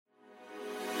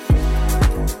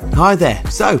Hi there.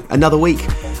 So, another week,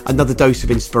 another dose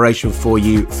of inspiration for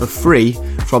you for free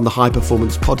from the High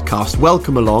Performance Podcast.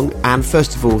 Welcome along, and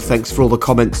first of all, thanks for all the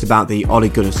comments about the Ole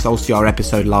Gunnar Solskjaer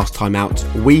episode last time out.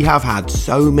 We have had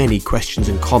so many questions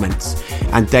and comments,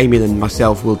 and Damien and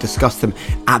myself will discuss them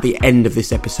at the end of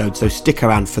this episode, so stick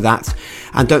around for that.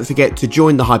 And don't forget to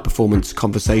join the High Performance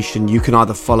conversation. You can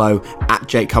either follow at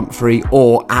Jake Humphrey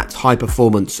or at High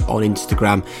Performance on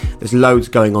Instagram. There's loads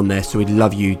going on there, so we'd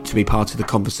love you to be part of the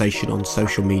conversation on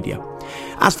social media.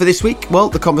 As for this week, well,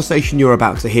 the conversation you're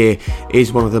about to hear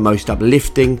is one of the most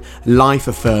uplifting,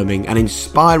 life-affirming and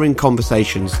inspiring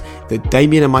conversations that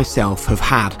Damien and myself have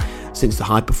had since the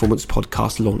High Performance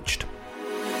Podcast launched.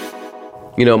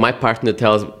 You know, my partner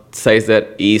says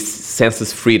that he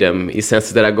senses freedom. He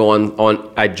senses that I go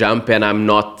on, I jump and I'm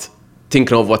not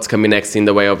thinking of what's coming next in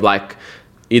the way of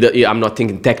I'm not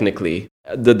thinking technically.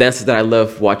 The dancers that I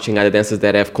love watching are the dancers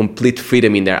that have complete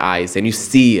freedom in their eyes. And you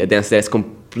see a dancer that has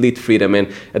complete freedom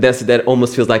and a dancer that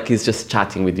almost feels like he's just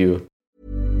chatting with you.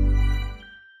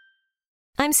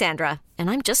 I'm Sandra, and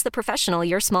I'm just the professional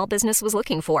your small business was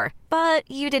looking for. But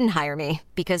you didn't hire me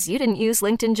because you didn't use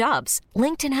LinkedIn Jobs.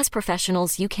 LinkedIn has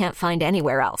professionals you can't find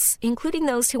anywhere else, including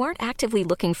those who aren't actively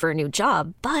looking for a new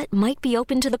job, but might be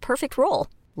open to the perfect role,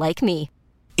 like me.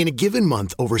 In a given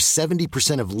month, over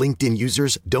 70% of LinkedIn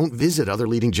users don't visit other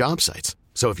leading job sites.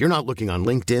 So if you're not looking on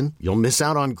LinkedIn, you'll miss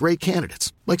out on great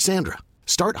candidates like Sandra.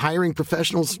 Start hiring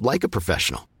professionals like a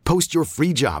professional. Post your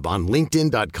free job on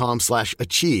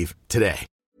linkedin.com/achieve today.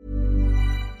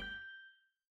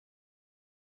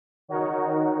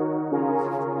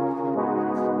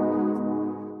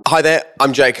 Hi there,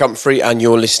 I'm Jake Humphrey, and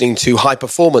you're listening to High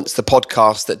Performance, the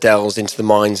podcast that delves into the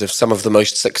minds of some of the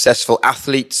most successful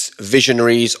athletes,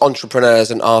 visionaries,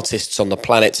 entrepreneurs and artists on the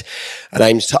planet, and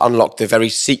aims to unlock the very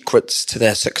secrets to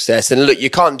their success. And look, you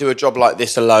can't do a job like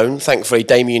this alone. Thankfully,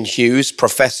 Damien Hughes,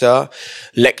 professor,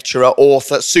 lecturer,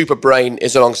 author, super brain,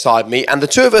 is alongside me. And the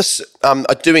two of us are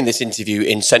doing this interview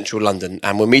in central London,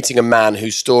 and we're meeting a man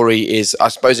whose story is, I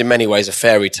suppose, in many ways a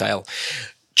fairy tale.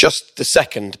 Just the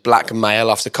second black male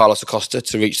after Carlos Acosta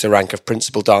to reach the rank of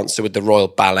principal dancer with the Royal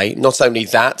Ballet. Not only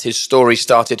that, his story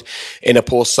started in a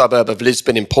poor suburb of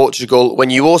Lisbon in Portugal. When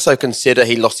you also consider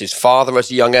he lost his father at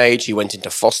a young age, he went into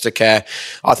foster care,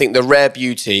 I think the rare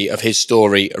beauty of his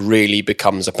story really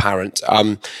becomes apparent.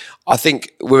 I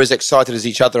think we're as excited as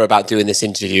each other about doing this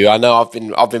interview. I know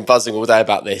I've been buzzing all day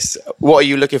about this. What are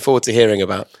you looking forward to hearing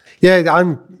about? Yeah,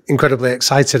 I'm incredibly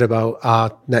excited about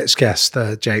our next guest,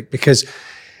 Jake, because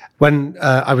when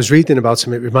I was reading about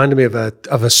him, it reminded me of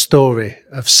a story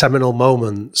of seminal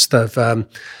moments of a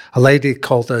lady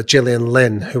called Gillian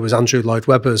Lynn, who was Andrew Lloyd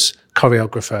Webber's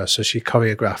choreographer. So she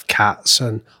choreographed Cats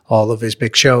and all of his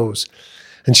big shows.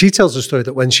 And she tells a story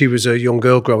that when she was a young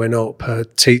girl growing up, her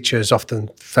teachers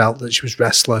often felt that she was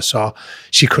restless or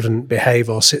she couldn't behave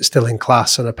or sit still in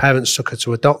class, and her parents took her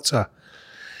to a doctor.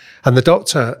 And the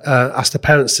doctor asked the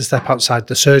parents to step outside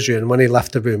the surgery, and when he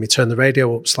left the room, he turned the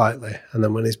radio up slightly. And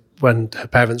then when her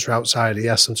parents were outside, he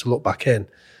asked them to look back in.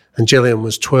 And Gillian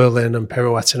was twirling and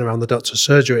pirouetting around the doctor's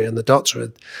surgery, and the doctor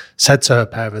had said to her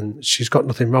parents, she's got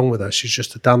nothing wrong with her, she's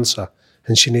just a dancer,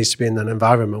 and she needs to be in an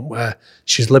environment where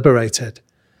she's liberated.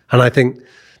 And I think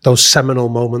those seminal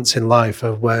moments in life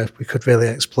are where we could really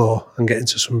explore and get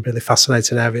into some really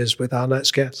fascinating areas with our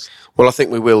next guest. Well, I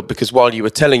think we will, because while you were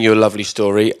telling your lovely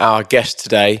story, our guest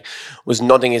today was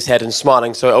nodding his head and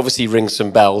smiling, so it obviously rings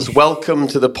some bells. Welcome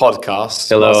to the podcast.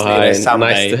 Hello, Marcelino hi.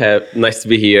 Sambe. Nice to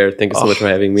be here. Thank you so much for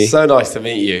having me. So nice to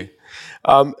meet you.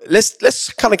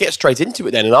 Let's kind of get straight into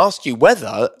it then and ask you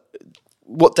whether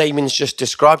what Damien's just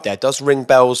described there does ring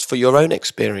bells for your own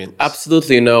experience.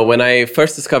 Absolutely. You know, when I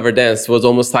first discovered dance, it was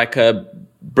almost like a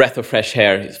breath of fresh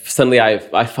air. Suddenly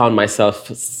I found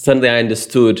myself, suddenly I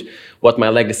understood what my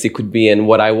legacy could be and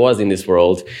what I was in this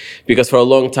world. Because for a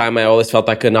long time, I always felt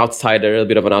like an outsider, a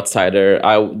bit of an outsider.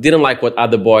 I didn't like what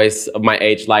other boys of my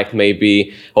age liked,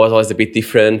 maybe. I was always a bit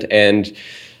different and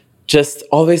just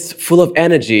always full of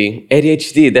energy.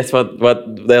 ADHD, that's what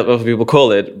people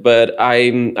call it. But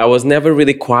I was never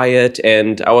really quiet,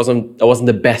 and I wasn't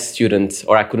the best student,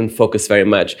 or I couldn't focus very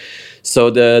much. So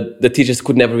the teachers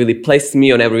could never really place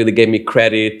me or never really gave me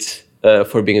credit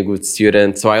for being a good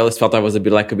student. So I always felt I was a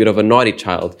bit of a naughty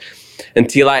child,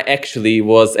 until I actually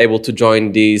was able to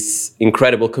join this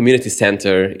incredible community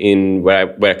center in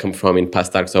where I come from, in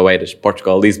Passos Oeiras,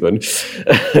 Portugal, Lisbon.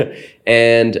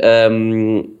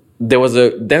 And there was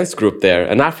a dance group there,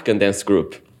 an African dance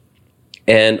group.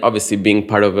 And obviously being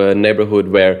part of a neighborhood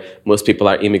where most people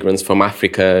are immigrants from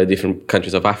Africa, different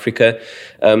countries of Africa,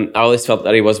 I always felt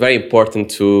that it was very important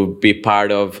to be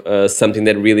part of something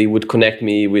that really would connect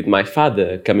me with my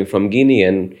father coming from Guinea.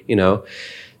 And,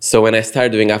 so when I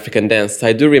started doing African dance,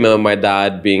 I do remember my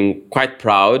dad being quite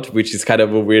proud, which is kind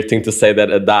of a weird thing to say, that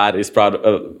a dad is proud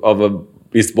of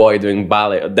his boy doing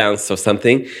ballet or dance or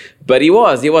something. But he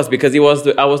was because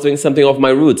I was doing something of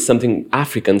my roots, something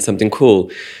African, something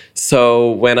cool.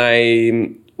 So when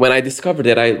I discovered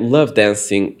that I loved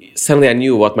dancing, suddenly I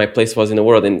knew what my place was in the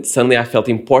world, and suddenly I felt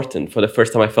important. For the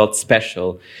first time I felt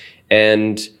special.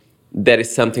 And that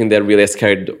is something that really has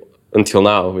carried until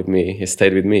now with me. It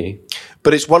stayed with me.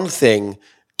 But it's one thing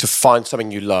to find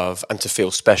something you love and to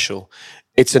feel special.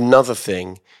 It's another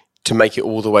thing to make it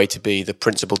all the way to be the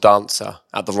principal dancer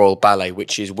at the Royal Ballet,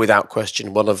 which is without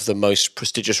question one of the most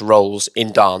prestigious roles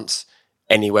in dance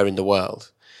anywhere in the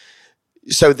world.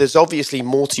 So there's obviously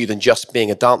more to you than just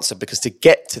being a dancer, because to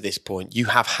get to this point, you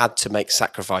have had to make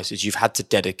sacrifices, you've had to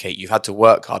dedicate, you've had to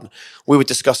work hard. We were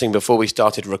discussing before we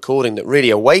started recording that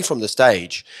really away from the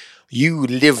stage, you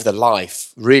live the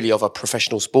life really of a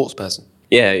professional sports person.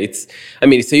 Yeah, it's a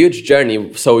huge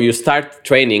journey. So you start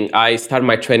training. I started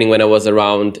my training when I was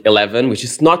around 11, which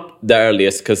is not the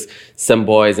earliest, because some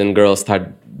boys and girls start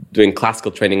doing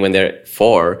classical training when they're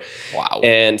 4. Wow.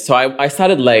 And so I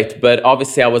started late, but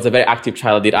obviously I was a very active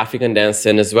child. I did African dance,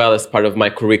 and as well as part of my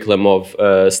curriculum of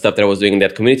stuff that I was doing in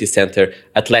that community center,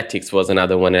 athletics was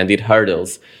another one, and I did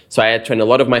hurdles. So I had trained a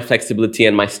lot of my flexibility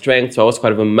and my strength. So I was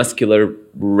quite of a muscular,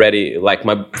 ready, like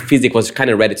my physique was kind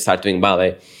of ready to start doing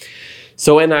ballet.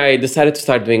 So when I decided to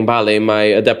start doing ballet,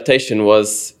 my adaptation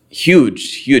was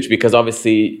huge, because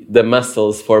obviously the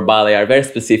muscles for ballet are very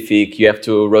specific. You have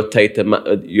to rotate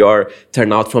your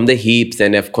turnout from the hips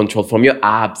and have control from your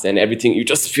abs and everything. You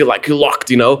just feel like you're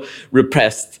locked,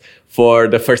 repressed for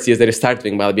the first years that you start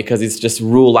doing ballet, because it's just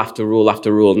rule after rule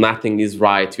after rule. Nothing is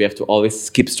right. You have to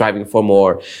always keep striving for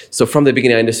more. So from the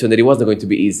beginning, I understood that it wasn't going to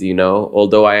be easy,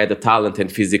 although I had the talent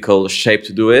and physical shape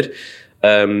to do it.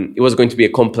 It was going to be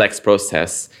a complex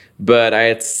process. But I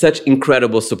had such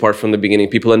incredible support from the beginning.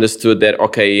 People understood that,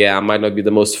 okay, yeah, I might not be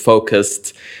the most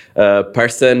focused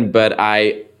person, but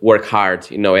I work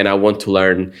hard, and I want to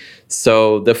learn.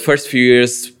 So the first few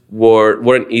years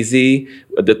weren't easy.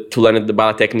 To learn the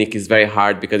ballet technique is very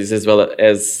hard, because it's as well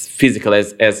as physical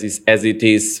as it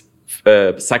is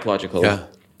psychological. Yeah.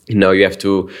 You have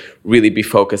to really be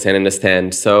focused and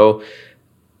understand. So,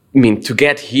 to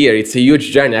get here, it's a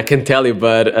huge journey, I can tell you,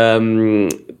 but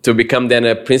to become then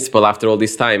a principal after all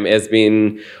this time has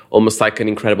been almost like an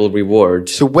incredible reward.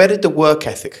 So where did the work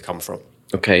ethic come from?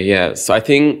 Okay, yeah. So I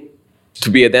think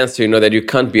to be a dancer, that you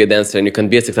can't be a dancer and you can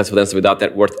be a successful dancer without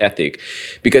that work ethic.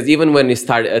 Because even when you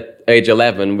start at age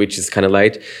 11, which is kind of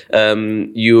late,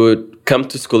 you come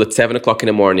to school at 7 o'clock in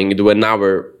the morning, you do an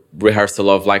hour rehearsal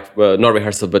of not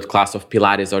rehearsal, but class of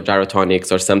Pilates or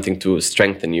gyrotonics or something to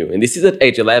strengthen you. And this is at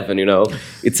age 11,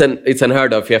 it's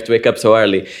unheard of. You have to wake up so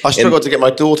early. I struggled to get my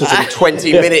daughter to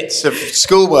 20 minutes of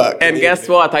schoolwork. And guess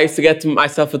what? I used to get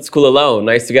myself at school alone.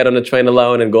 I used to get on a train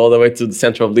alone and go all the way to the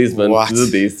center of Lisbon to do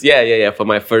this. Yeah, for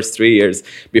my first 3 years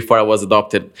before I was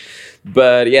adopted.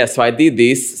 But yeah, so I did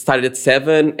this, started at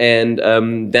 7, and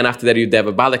then after that you'd have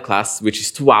a ballet class, which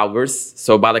is 2 hours.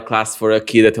 So ballet class for a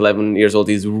kid at 11 years old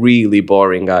is really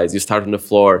boring, guys. You start on the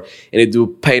floor and you do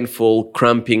painful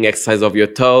cramping exercise of your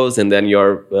toes and then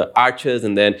your arches,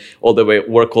 and then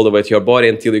work all the way to your body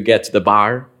until you get to the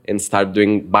bar and start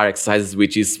doing bar exercises,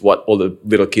 which is what all the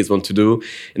little kids want to do.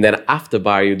 And then after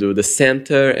bar, you do the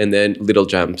center and then little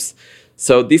jumps.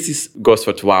 So this goes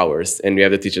for 2 hours, and you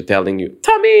have the teacher telling you,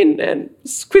 "Come in and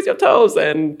squeeze your toes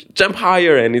and jump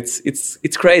higher," and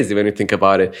it's crazy when you think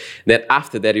about it. Then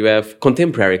after that, you have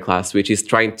contemporary class, which is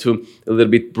trying to a little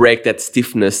bit break that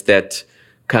stiffness that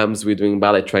comes with doing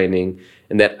ballet training.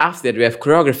 And then after that, you have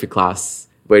choreography class,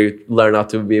 where you learn how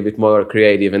to be a bit more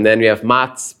creative. And then you have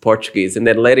maths, Portuguese, and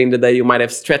then later in the day, you might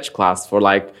have stretch class for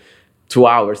 2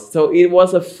 hours. So it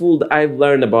was I've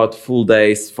learned about full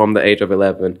days from the age of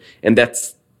 11. And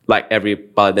that's like every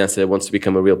ballet dancer that wants to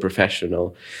become a real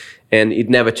professional. And it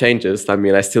never changes.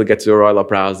 I still get to the Royal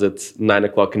Opera House at 9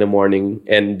 o'clock in the morning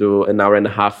and do an hour and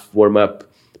a half warm up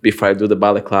before I do the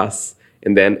ballet class.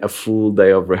 And then a full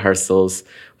day of rehearsals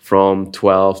from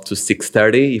 12 to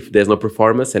 6:30 if there's no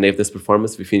performance. And if there's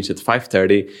performance, we finish at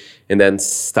 5:30 and then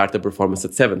start the performance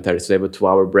at 7:30. So they have a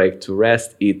 2-hour break to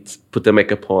rest, eat, put the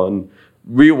makeup on,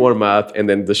 re-warm up, and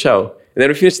then the show. And then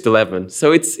we finish at 11.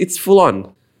 So it's full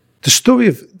on. The story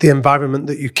of the environment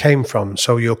that you came from,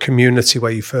 so your community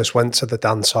where you first went to the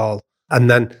dance hall, and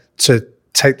then to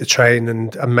take the train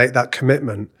and make that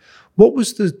commitment, What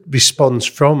was the response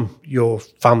from your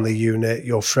family unit,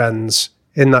 your friends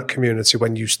in that community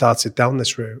when you started down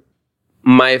this route?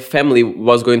 My family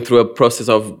was going through a process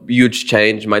of huge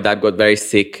change. My dad got very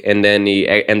sick, and then he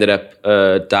ended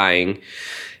up dying.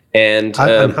 And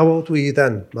how old were you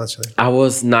then, Marcelino? I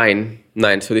was nine.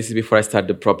 So this is before I started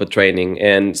the proper training.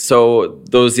 And so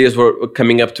those years were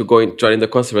coming up to joining the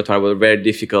conservatoire were very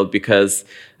difficult because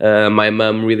my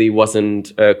mom really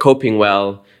wasn't coping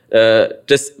well,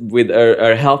 just with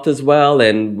her health as well,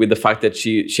 and with the fact that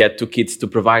she had 2 kids to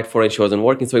provide for and she wasn't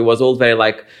working. So it was all very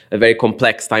like a very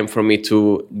complex time for me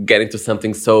to get into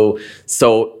something so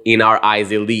in our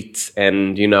eyes elite.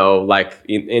 And, you know, like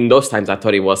in those times I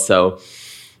thought it was so.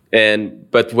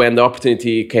 But when the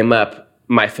opportunity came up,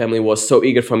 my family was so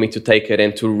eager for me to take it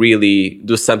and to really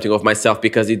do something of myself,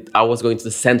 because I was going to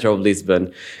the center of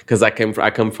Lisbon, because I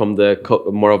come from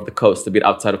more of the coast, a bit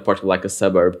outside of Portugal, like a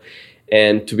suburb.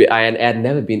 And I had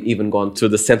never even gone to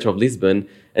the center of Lisbon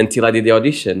until I did the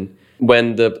audition.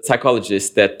 When the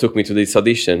psychologist that took me to this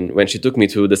audition, when she took me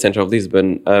to the center of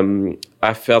Lisbon,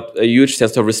 I felt a huge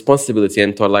sense of responsibility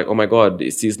and thought like, oh my God,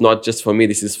 this is not just for me,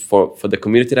 this is for the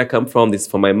community that I come from, this is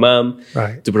for my mom,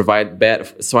 right, to provide better.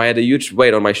 So I had a huge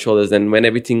weight on my shoulders, and when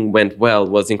everything went well,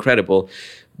 it was incredible.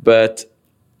 But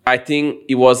I think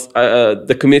it was,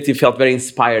 the community felt very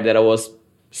inspired that I was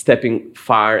stepping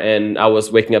far, and I was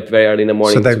waking up very early in the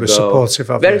morning. So they were supportive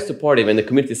of very you. supportive, and the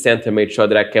community center made sure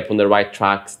that I kept on the right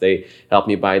tracks. They helped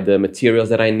me buy the materials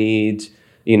that I need,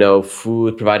 you know,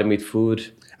 food, provided me with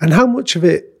food. And how much of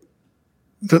it,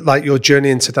 like your journey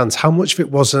into dance, how much of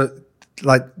it was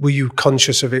like, were you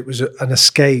conscious of it was an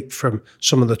escape from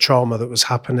some of the trauma that was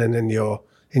happening in your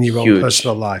own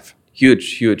personal life?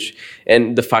 Huge.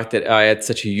 And the fact that I had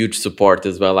such a huge support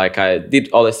as well. Like I did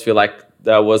always feel like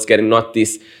I was getting not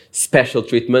this special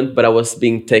treatment, but I was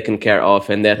being taken care of.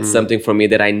 And that's something for me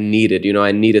that I needed. You know,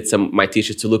 I needed my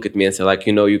teachers to look at me and say like,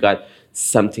 you know, you got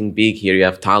something big here, you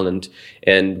have talent,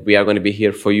 and we are going to be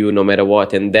here for you no matter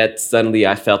what. And that suddenly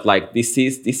I felt like this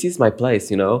is my place,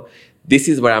 you know. This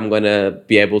is where I'm going to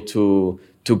be able to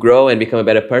grow and become a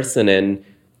better person and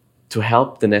to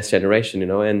help the next generation, you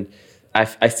know. And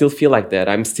I still feel like that.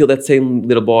 I'm still that same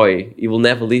little boy. He will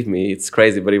never leave me. It's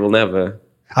crazy, but he will never.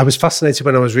 I was fascinated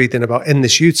when I was reading about in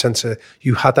this youth centre,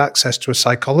 you had access to a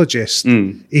psychologist,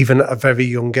 even at a very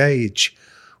young age.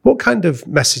 What kind of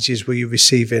messages were you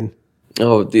receiving?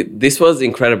 Oh, this was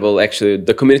incredible, actually.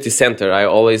 The community centre, I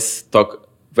always talk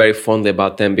very fondly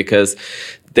about them because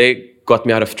they got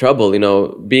me out of trouble. You know,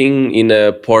 being in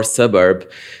a poor suburb,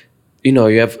 you know,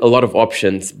 you have a lot of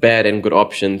options, bad and good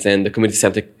options, and the community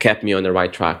centre kept me on the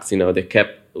right tracks. You know, they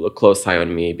kept a close eye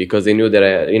on me because they knew that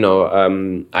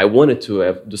I wanted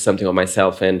to do something of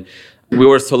myself. And we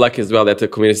were so lucky as well that the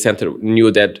community center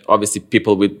knew that obviously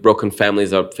people with broken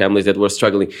families or families that were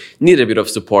struggling needed a bit of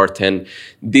support. And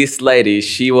this lady,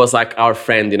 she was like our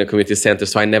friend in a community center,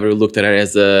 so I never looked at her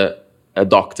as a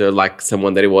doctor, like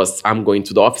someone that it was, I'm going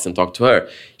to the office and talk to her.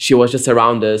 She was just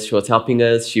around us. She was helping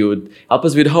us. She would help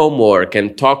us with homework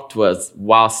and talk to us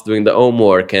whilst doing the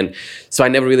homework. And so I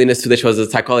never really understood that she was a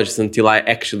psychologist until I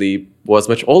actually was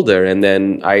much older. And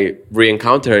then I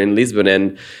re-encountered her in Lisbon,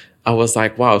 and I was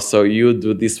like, wow, so you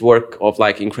do this work of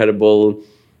like incredible,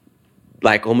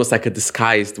 like almost like a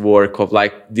disguised work of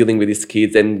like dealing with these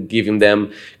kids and giving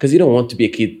them, because you don't want to be a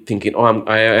kid thinking, oh,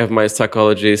 I have my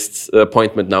psychologist's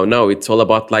appointment now. No, it's all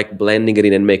about like blending it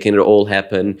in and making it all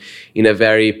happen in a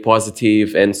very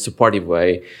positive and supportive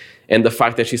way. And the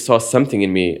fact that she saw something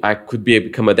in me, I could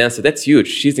become a dancer, that's huge.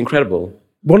 She's incredible.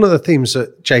 One of the themes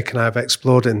that Jake and I have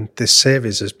explored in this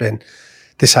series has been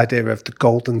this idea of the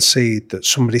golden seed, that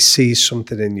somebody sees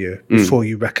something in you before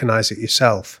you recognise it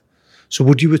yourself. So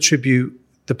would you attribute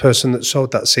the person that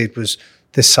sowed that seed was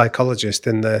this psychologist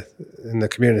in the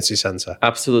community centre?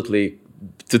 Absolutely.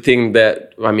 To think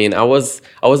that, I mean, I was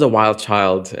a wild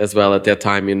child as well at that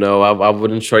time, you know. I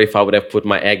wasn't sure if I would have put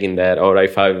my egg in that, or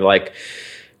if I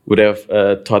would have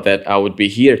thought that I would be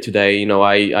here today. You know,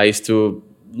 I used to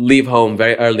leave home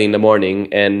very early in the morning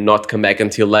and not come back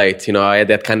until late. You know, I had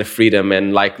that kind of freedom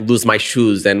and like lose my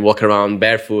shoes and walk around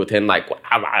barefoot and like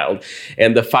wild.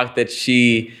 And the fact that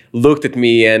she looked at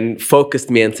me and focused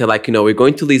me and said like, you know, we're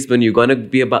going to Lisbon, you're going to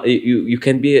be you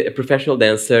can be a professional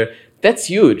dancer. That's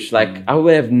huge. Like I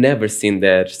would have never seen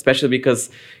that, especially because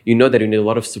you know that you need a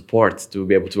lot of support to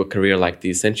be able to do a career like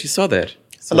this. And she saw that.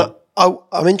 So. And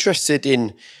I'm interested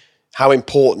in how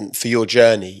important for your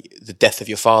journey the death of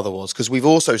your father was, because we've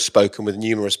also spoken with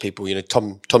numerous people. You know,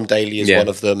 Tom Daly is one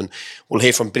of them, and we'll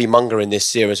hear from Billy Munger in this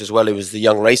series as well, who was the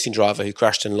young racing driver who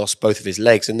crashed and lost both of his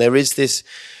legs. And there is this,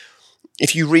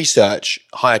 if you research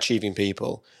high achieving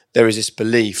people, there is this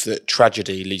belief that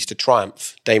tragedy leads to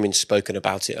triumph. Damien's spoken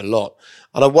about it a lot.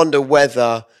 And I wonder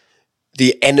whether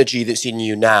the energy that's in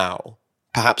you now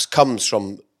perhaps comes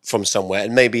from somewhere,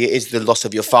 and maybe it is the loss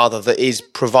of your father that is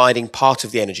providing part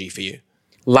of the energy for you.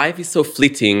 Life is so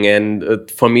fleeting, and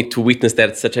for me to witness that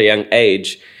at such a young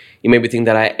age, it made me think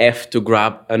that I have to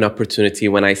grab an opportunity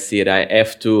when I see it. I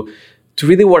have to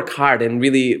really work hard and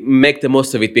really make the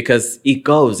most of it, because it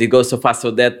goes so fast. So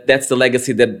that's the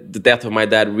legacy that the death of my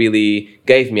dad really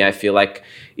gave me. I feel like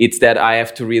it's that I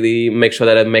have to really make sure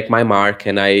that I make my mark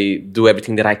and I do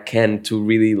everything that I can to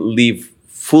really live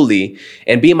fully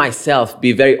and be myself,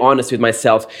 be very honest with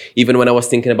myself. Even when I was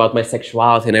thinking about my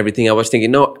sexuality and everything, I was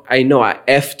thinking, no, I know I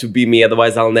have to be me,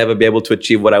 otherwise I'll never be able to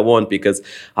achieve what I want, because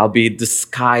I'll be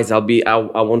disguised, I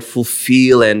won't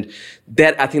fulfill. And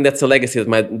that, I think that's a legacy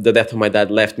that the death of my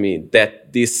dad left me,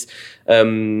 that this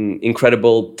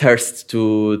incredible thirst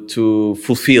to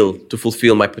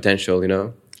fulfill my potential, you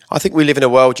know. I think we live in a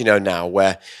world, you know, now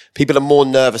where people are more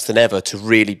nervous than ever to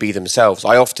really be themselves.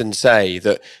 I often say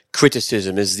that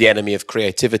criticism is the enemy of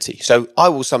creativity. So I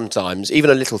will sometimes, even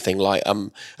a little thing like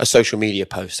a social media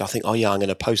post, I think, oh yeah, I'm going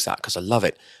to post that because I love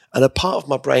it. And a part of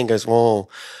my brain goes, well,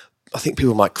 I think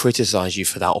people might criticize you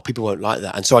for that, or people won't like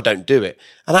that. And so I don't do it.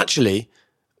 And actually,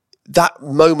 that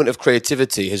moment of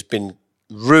creativity has been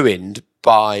ruined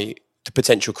by the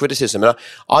potential criticism. And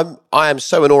I am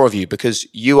so in awe of you, because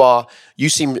you're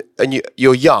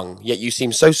young, yet you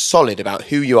seem so solid about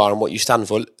who you are and what you stand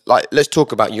for. Like, let's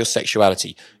talk about your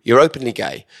sexuality. You're openly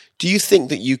gay. Do you think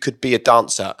that you could be a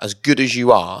dancer as good as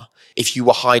you are if you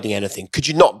were hiding anything? Could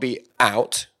you not be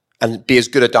out and be as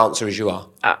good a dancer as you are?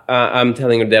 I'm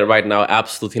telling you that right now,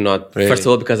 absolutely not. Really? First of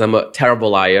all, because I'm a terrible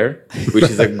liar, which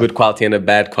is a good quality and a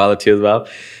bad quality as well.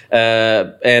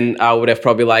 And I would have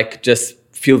probably just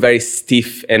feel very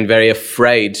stiff and very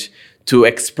afraid to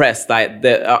express that.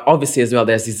 Obviously, as well,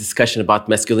 there's this discussion about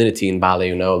masculinity in ballet,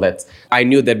 you know, that I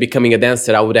knew that becoming a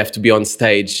dancer, I would have to be on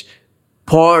stage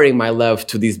pouring my love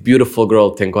to this beautiful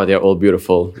girl. Thank God they're all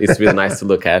beautiful. It's really nice to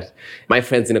look at. My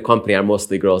friends in the company are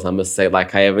mostly girls, I must say.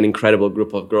 I have an incredible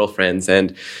group of girlfriends,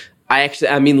 and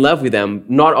I'm in love with them,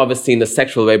 not obviously in a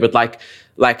sexual way, but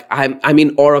I'm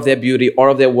in awe of their beauty,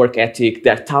 awe of their work ethic.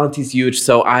 Their talent is huge,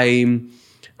 so I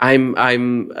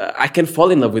can fall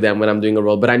in love with them when I'm doing a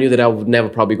role, but I knew that I would never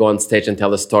probably go on stage and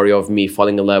tell the story of me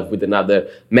falling in love with another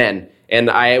man. And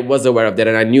I was aware of that.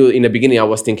 And I knew in the beginning, I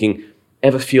was thinking,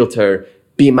 have a filter,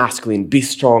 be masculine, be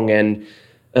strong, and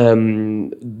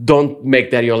don't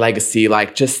make that your legacy.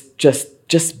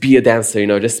 Just be a dancer, you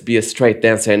know, just be a straight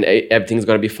dancer and everything's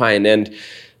going to be fine. And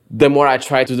the more I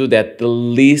tried to do that, the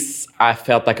least I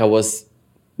felt like I was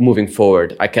moving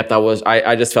forward. I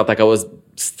just felt like I was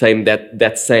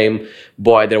that same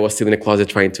boy that was still in the closet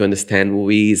trying to understand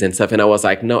Louise and stuff. And I was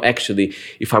like, no, actually,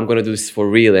 if I'm going to do this for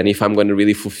real and if I'm going to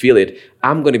really fulfill it,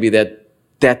 I'm going to be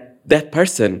that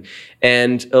person.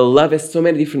 And love has so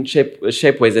many different shape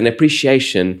ways, and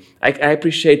appreciation. I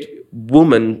appreciate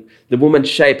the woman's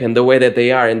shape and the way that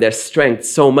they are and their strength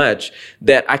so much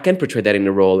that I can portray that in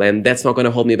a role, and that's not going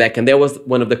to hold me back. And that was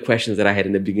one of the questions that I had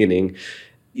in the beginning.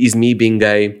 Is me being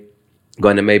gay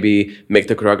going to maybe make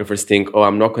the choreographers think, oh,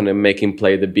 I'm not going to make him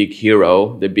play the big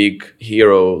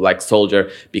hero like soldier,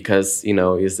 because, you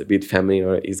know, he's a bit feminine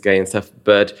or he's gay and stuff.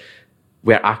 But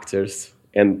we're actors,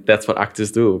 and that's what actors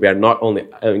do. We are not only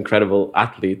incredible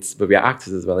athletes, but we are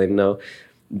actors as well. And, you know,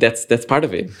 that's part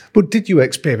of it. But did you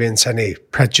experience any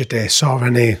prejudice or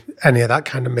any of that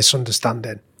kind of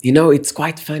misunderstanding? You know, it's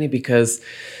quite funny because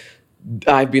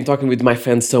I've been talking with my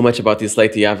friends so much about this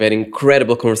lately. I've had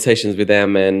incredible conversations with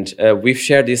them, and we've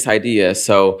shared this idea.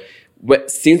 So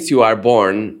since you are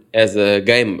born as a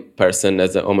gay person,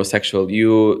 as a homosexual,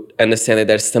 you understand that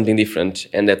there's something different,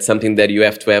 and that's something that you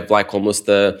have to have almost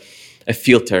a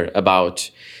filter about.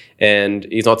 And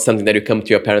it's not something that you come to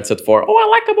your parents for, oh, I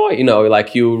like a boy. You know,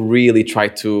 you really try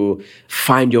to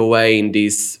find your way in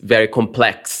this very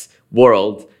complex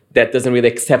world that doesn't really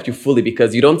accept you fully,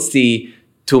 because you don't see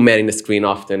two men in the screen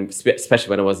often, especially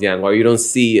when I was young, or you don't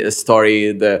see a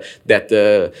story that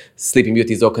the Sleeping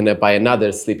Beauty is opened up by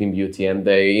another Sleeping Beauty, and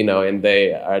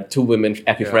they are two women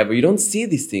happy forever. You don't see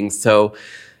these things. So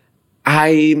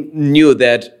I knew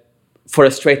that for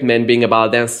a straight man being a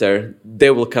ballet dancer, they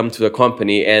will come to the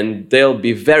company and they'll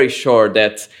be very sure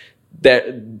that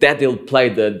they'll play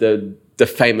the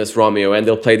famous Romeo, and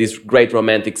they'll play these great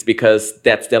romantics because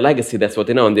that's their legacy, that's what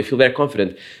they know, and they feel very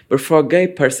confident. But for a gay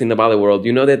person in the ballet world,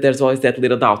 you know that there's always that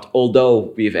little doubt,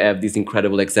 although we have these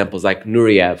incredible examples like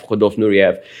Rodolphe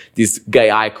Nureyev, this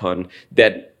gay icon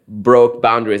that broke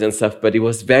boundaries and stuff, but it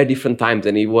was very different times,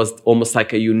 and it was almost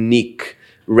like a unique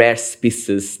rare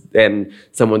species than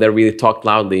someone that really talked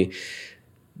loudly.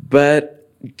 But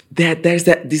this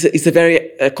is a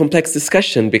very complex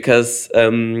discussion because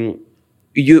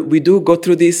we do go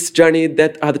through this journey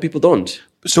that other people don't.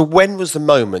 So when was the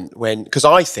moment when, because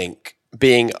I think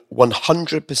being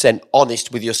 100%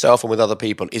 honest with yourself and with other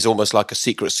people is almost like a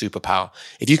secret superpower.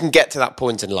 If you can get to that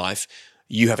point in life,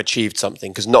 you have achieved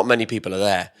something, because not many people are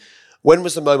there. When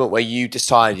was the moment where you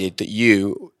decided that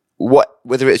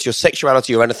whether it's your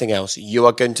sexuality or anything else, you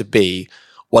are going to be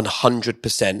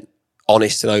 100%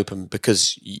 honest and open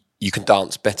because you can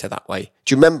dance better that way?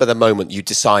 Do you remember the moment you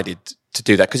decided to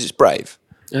do that? Because it's brave.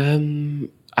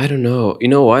 I don't know. You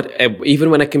know what? Even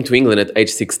when I came to England at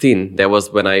age 16, that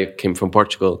was when I came from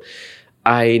Portugal,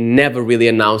 I never really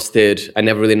announced it. I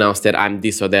never really announced that I'm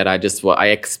this or that. I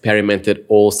experimented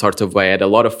all sorts of ways. I had a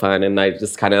lot of fun, and I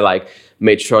just kind of like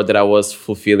made sure that I was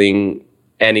fulfilling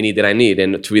any need that I need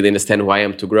and to really understand who I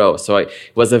am to grow. So it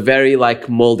was a very like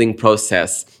molding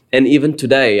process. And even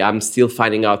today, I'm still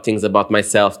finding out things about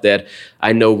myself that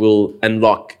I know will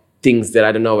unlock things that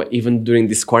I don't know. Even during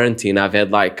this quarantine, I've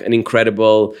had like an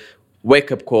incredible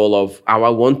wake-up call of how I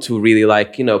want to really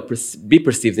like, be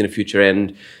perceived in the future,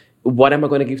 and what am I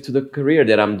going to give to the career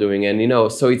that I'm doing.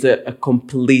 And, so it's a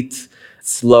complete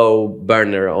slow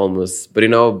burner almost. But,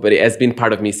 but it has been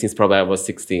part of me since probably I was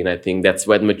 16. I think that's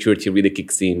when maturity really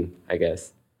kicks in, I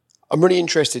guess. I'm really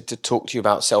interested to talk to you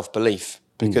about self-belief,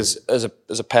 because as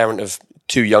a parent of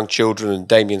 2 young children, and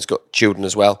Damien's got children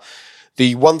as well,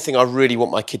 the one thing I really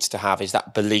want my kids to have is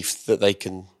that belief that they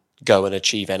can go and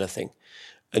achieve anything.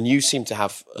 And you seem to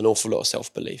have an awful lot of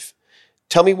self-belief.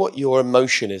 Tell me what your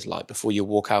emotion is like before you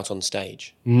walk out on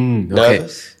stage.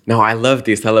 Nervous? Okay. No, I love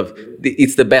this.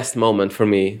 It's the best moment for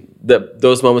me.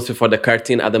 Those moments before the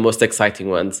curtain are the most exciting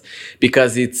ones,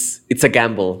 because it's a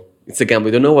gamble. It's a gamble.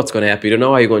 You don't know what's going to happen. You don't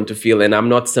know how you're going to feel. And I'm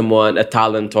not a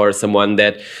talent or someone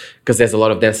that, because there's a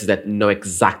lot of dancers that know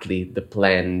exactly the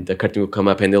plan. The curtain will come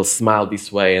up and they'll smile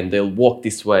this way and they'll walk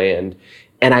this way. And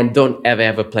I don't ever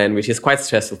have a plan, which is quite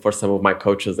stressful for some of my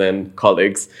coaches and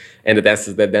colleagues and the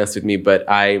dancers that dance with me. But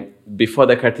before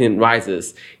the curtain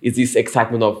rises, it's this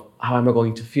excitement of how am I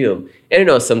going to feel?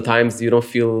 And sometimes you don't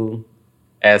feel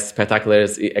as spectacular,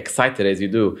 as excited as you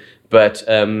do. But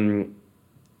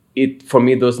for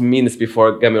me, those minutes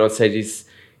before coming on stage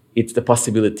it's the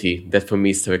possibility that for me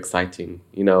is so exciting,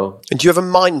 And do you have a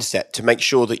mindset to make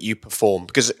sure that you perform?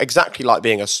 Because exactly like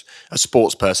being a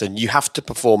sports person, you have to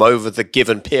perform over the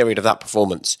given period of that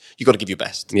performance. You've got to give your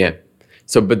best. Yeah.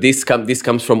 So, but this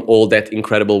comes from all that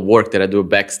incredible work that I do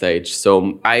backstage.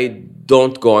 So I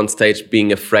don't go on stage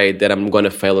being afraid that I'm going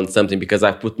to fail on something, because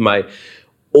I put my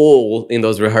all in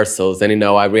those rehearsals. And,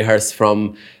 I rehearse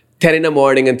from 10 in the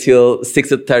morning until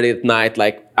 6:30 at night.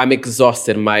 Like, I'm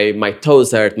exhausted. My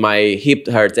toes hurt, my hip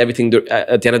hurts, everything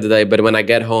at the end of the day. But when I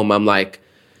get home, I'm like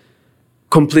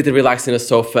completely relaxed in the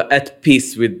sofa, at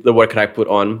peace with the work that I put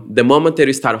on. The moment that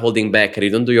you start holding back and you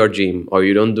don't do your gym, or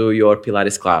you don't do your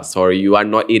Pilates class, or you are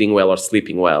not eating well or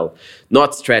sleeping well,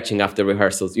 not stretching after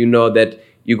rehearsals, that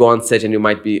you go on stage and you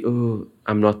might be, oh,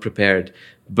 I'm not prepared.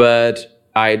 But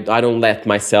I don't let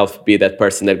myself be that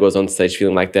person that goes on stage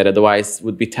feeling like that. Otherwise, it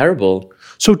would be terrible.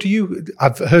 So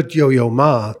I've heard Yo-Yo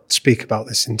Ma speak about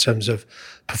this in terms of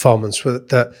performance,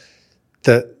 that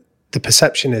the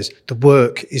perception is the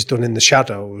work is done in the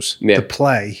shadows. Yeah. The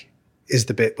play is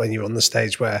the bit when you're on the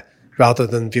stage, where rather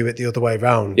than view it the other way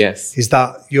around. Yes. Is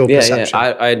that your perception?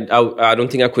 Yeah. I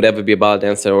don't think I could ever be a ballet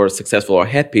dancer or successful or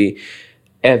happy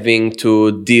having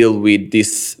to deal with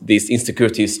these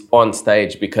insecurities on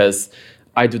stage, because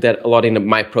I do that a lot in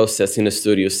my process in the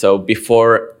studio. So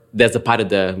before, there's a pas de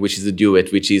deux, which is a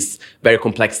duet, which is very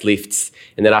complex lifts.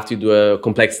 And then after you do a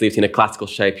complex lift in a classical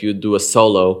shape, you do a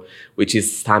solo, which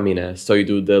is stamina. So you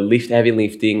do the heavy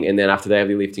lifting, and then after the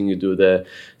heavy lifting, you do the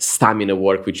stamina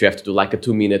work, which you have to do like a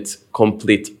 2-minute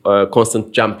complete,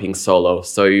 constant jumping solo.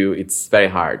 So it's very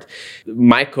hard.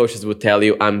 My coaches would tell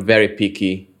you I'm very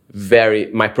picky,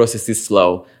 my process is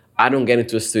slow. I don't get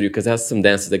into a studio, because there's some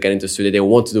dancers that get into a studio, they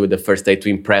want to do it the first day to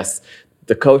impress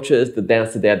the coaches, the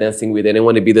dancer they are dancing with, and they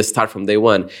want to be the star from day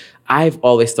one. I've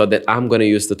always thought that I'm going to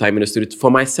use the time in the studio for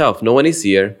myself. No one is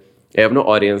here. I have no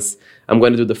audience. I'm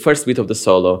going to do the first beat of the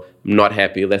solo. I'm not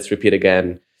happy. Let's repeat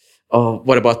again. Oh,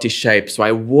 what about this shape? So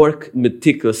I work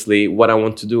meticulously what I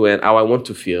want to do and how I want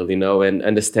to feel, and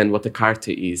understand what the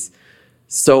character is.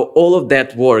 So all of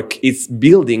that work is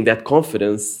building that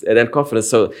confidence.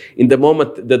 So in the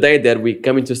moment, the day that we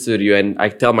come into the studio and I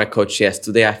tell my coach, yes,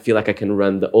 today I feel like I can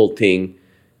run the whole thing,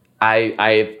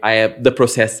 the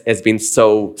process has been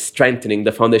so strengthening.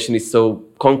 The foundation is so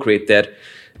concrete that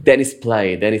then it's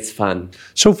play, then it's fun.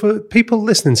 So for people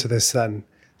listening to this then,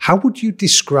 How would you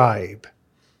describe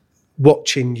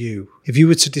watching you? If you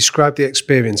were to describe the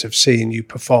experience of seeing you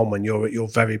perform when you're at your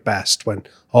very best, when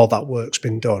all that work's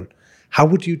been done, how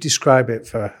would you describe it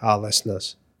for our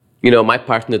listeners? My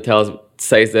partner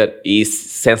says that he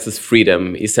senses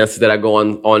freedom. He senses that I go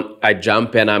on, I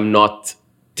jump and I'm not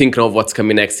thinking of what's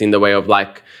coming next in the way of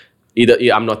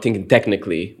I'm not thinking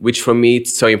technically, which for me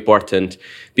it's so important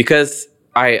because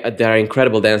there are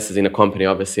incredible dancers in the company,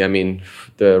 obviously. I mean,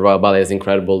 the Royal Ballet has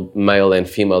incredible male and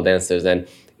female dancers, and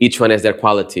each one has their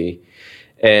quality.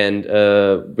 And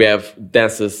we have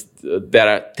dancers that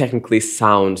are technically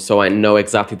sound, so I know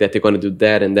exactly that they're going to do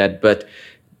that and that, but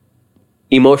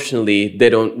emotionally, they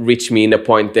don't reach me in a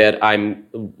point that I'm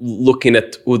looking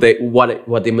at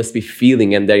what they must be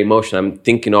feeling and their emotion. I'm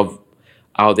thinking of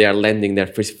how they are landing their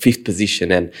fifth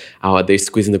position and how they're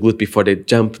squeezing the glute before they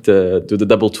jump do the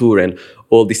double tour and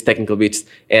all these technical bits.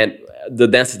 And the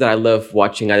dancers that I love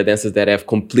watching are the dancers that have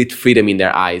complete freedom in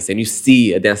their eyes. And you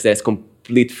see a dancer that has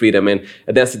complete freedom and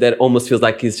a dancer that almost feels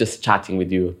like he's just chatting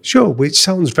with you. Sure, which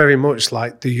sounds very much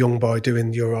like the young boy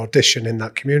doing your audition in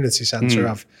that community centre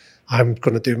of, I'm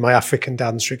going to do my African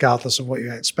dance regardless of what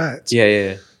you expect.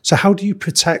 Yeah. So how do you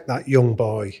protect that young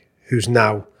boy who's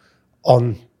now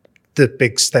on the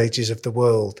big stages of the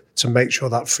world to make sure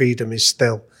that freedom is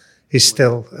still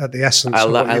at the essence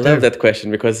of what you do? Love that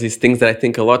question because it's things that I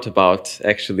think a lot about,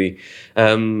 actually.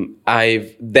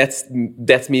 That's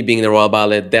me being in the Royal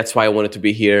Ballet. That's why I wanted to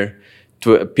be here,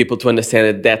 to people to understand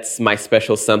that that's my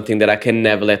special something that I can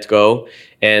never let go.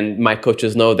 And my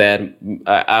coaches know that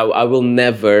I will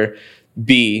never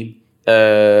be...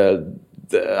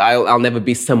 I'll never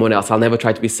be someone else. I'll never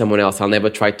try to be someone else. I'll never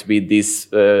try to be this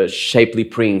shapely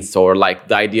prince or like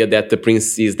the idea that the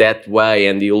prince is that way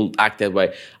and he'll act that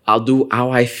way. I'll do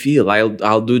how I feel.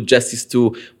 I'll do justice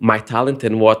to my talent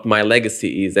and what my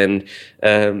legacy is. And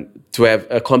to have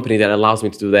a company that allows me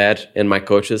to do that and my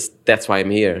coaches, that's why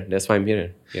I'm here.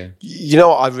 Yeah. You know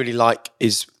what I really like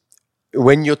is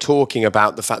when you're talking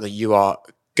about the fact that you are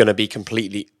going to be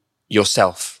completely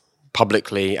yourself,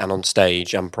 publicly and on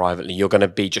stage and privately, you're going to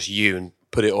be just you and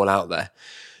put it all out there.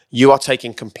 You are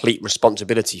taking complete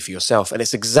responsibility for yourself. And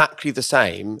it's exactly the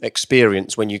same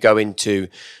experience when you go into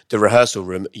the rehearsal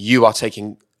room. You are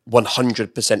taking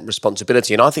 100%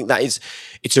 responsibility. And I think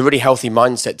it's a really healthy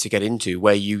mindset to get into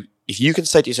where if you can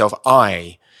say to yourself,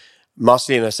 I,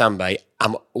 Marcelino Sambe,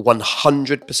 am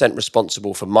 100%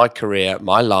 responsible for my career,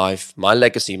 my life, my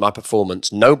legacy, my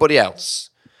performance, nobody else.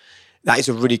 That is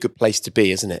a really good place to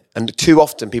be, isn't it? And too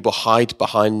often people hide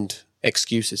behind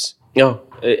excuses. No,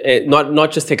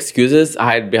 not just excuses. I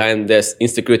hide behind this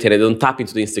insecurity and I don't tap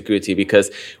into the insecurity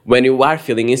because when you are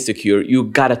feeling insecure, you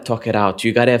gotta talk it out.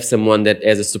 You gotta have someone that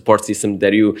has a support system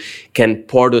that you can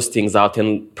pour those things out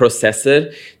and process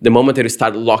it. The moment that you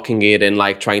start locking it and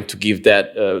like trying to give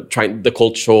that, trying the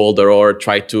cold shoulder or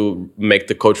try to make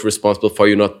the coach responsible for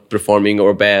you not performing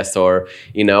or best or,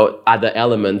 other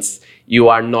elements, you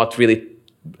are not really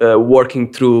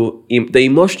working through the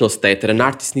emotional state that an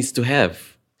artist needs to have.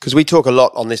 Because we talk a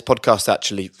lot on this podcast,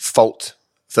 actually, fault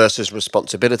versus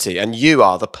responsibility. And you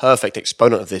are the perfect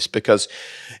exponent of this because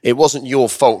it wasn't your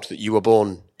fault that you were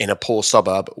born in a poor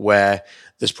suburb where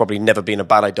there's probably never been a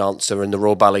ballet dancer in the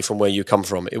Royal Ballet from where you come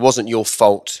from. It wasn't your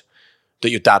fault that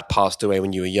your dad passed away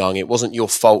when you were young. It wasn't your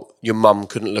fault your mum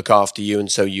couldn't look after you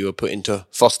and so you were put into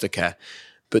foster care.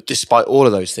 But despite all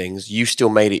of those things, you still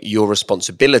made it your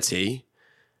responsibility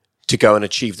to go and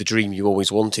achieve the dream you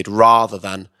always wanted rather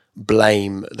than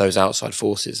blame those outside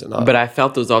forces. But I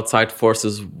felt those outside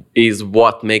forces is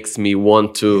what makes me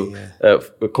want to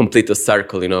complete the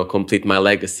circle, complete my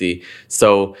legacy.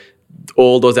 So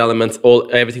all those elements,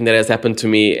 everything that has happened to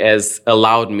me has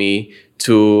allowed me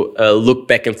to look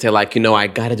back and say, like, I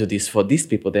gotta do this for these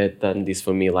people that have done this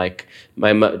for me. Like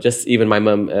my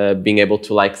mom being able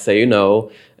to like say,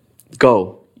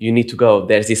 go. You need to go.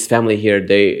 There's this family here.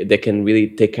 They can really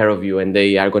take care of you and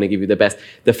they are going to give you the best.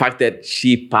 The fact that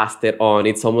she passed it on,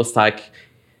 it's almost like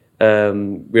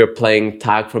we're playing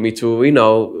tag for me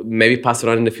to, maybe pass it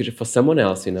on in the future for someone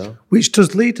else, Which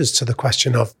does lead us to the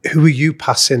question of who are you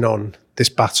passing on this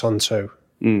baton to?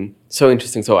 So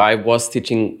interesting. So I was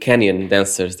teaching Kenyan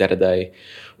dancers the other day,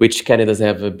 which Kenya doesn't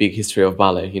have a big history of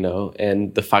ballet,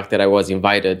 and the fact that I was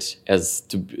invited as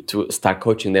to start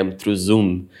coaching them through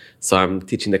Zoom. So I'm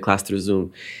teaching the class through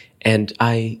Zoom. And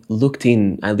I leaned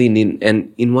in,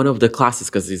 and in one of the classes,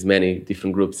 because there's many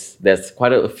different groups, there's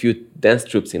quite a few dance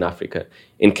troupes in Africa,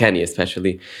 in Kenya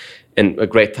especially, and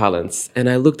great talents. And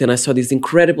I looked and I saw this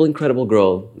incredible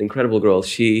girl.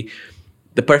 She,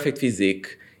 the perfect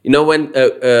physique, You know, when,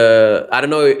 I don't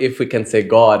know if we can say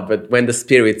God, but when the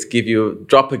spirits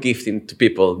drop a gift into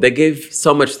people, they gave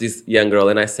so much to this young girl.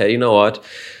 And I said, you know what?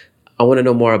 I want to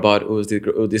know more about who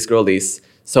this girl is.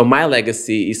 So my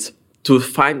legacy is to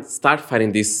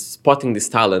spotting these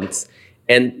talents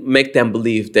and make them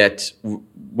believe that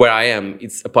where I am,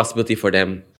 it's a possibility for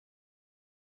them.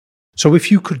 So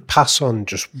if you could pass on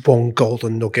just one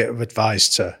golden nugget of advice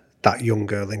to that young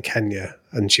girl in Kenya,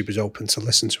 and she was open to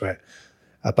listen to it,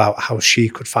 about how she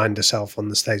could find herself on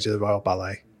the stage of the Royal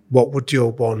Ballet, what would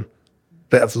your one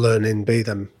bit of learning be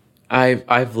then?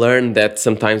 I've learned that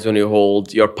sometimes when you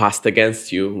hold your past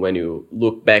against you, when you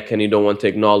look back and you don't want to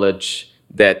acknowledge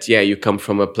that, you come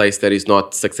from a place that is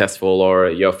not successful,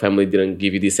 or your family didn't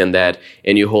give you this and that,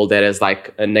 and you hold that as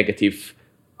like a negative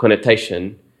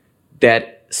connotation,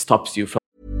 that stops you from...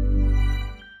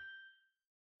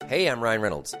 Hey, I'm Ryan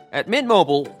Reynolds. At Mint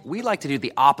Mobile, we like to do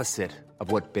the opposite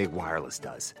of what Big Wireless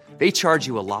does. They charge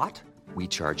you a lot, we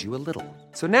charge you a little.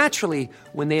 So naturally,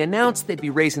 when they announced they'd be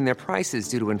raising their prices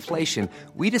due to inflation,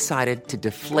 we decided to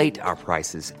deflate our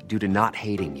prices due to not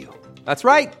hating you. That's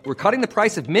right. We're cutting the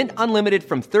price of Mint Unlimited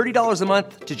from $30 a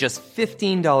month to just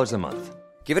 $15 a month.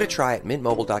 Give it a try at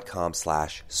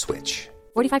mintmobile.com/switch.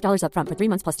 $45 up front for 3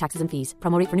 months plus taxes and fees.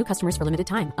 Promo rate for new customers for limited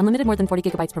time. Unlimited more than 40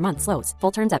 gigabytes per month slows.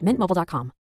 Full terms at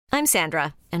mintmobile.com. I'm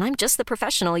Sandra, and I'm just the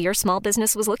professional your small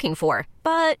business was looking for.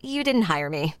 But you didn't hire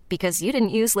me because you didn't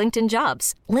use LinkedIn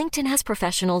Jobs. LinkedIn has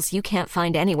professionals you can't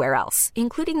find anywhere else,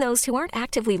 including those who aren't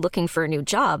actively looking for a new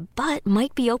job, but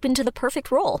might be open to the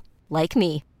perfect role, like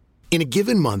me. In a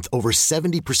given month, over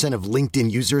 70% of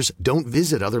LinkedIn users don't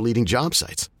visit other leading job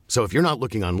sites. So if you're not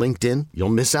looking on LinkedIn, you'll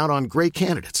miss out on great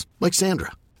candidates like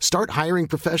Sandra. Start hiring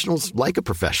professionals like a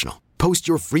professional. Post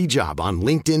your free job on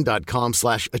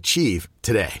linkedin.com/achieve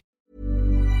today.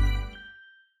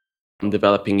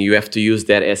 Developing, you have to use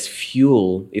that as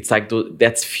fuel. It's like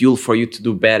that's fuel for you to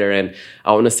do better. And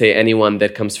I want to say anyone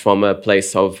that comes from a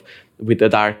place with a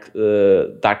dark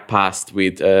past,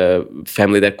 with a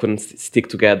family that couldn't stick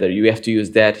together, you have to use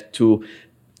that to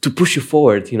push you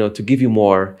forward, to give you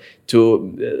more,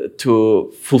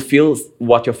 to fulfill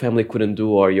what your family couldn't do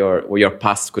or your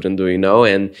past couldn't do,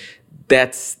 and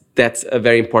that's a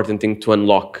very important thing to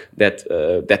unlock,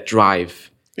 that drive.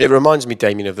 It reminds me,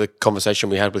 Damien, of the conversation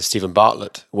we had with Stephen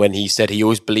Bartlett when he said he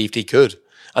always believed he could,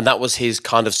 and that was his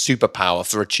kind of superpower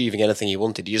for achieving anything he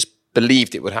wanted. He just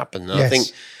believed it would happen. And yes. I think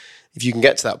if you can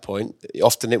get to that point,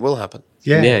 often it will happen.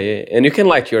 Yeah. And you can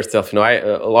lie to yourself. I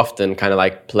often kind of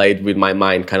like played with my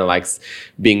mind, kind of like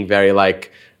being very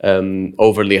like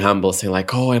overly humble, saying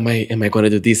like, oh, am I going to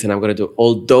do this? And I'm going to do,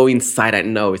 although inside I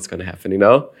know it's going to happen,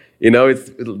 it's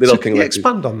a little thing like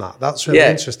expand on that. That's really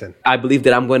interesting. I believe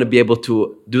that I'm going to be able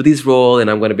to do this role, and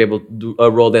I'm going to be able to do a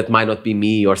role that might not be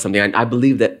me or something. I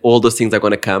believe that all those things are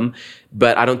going to come,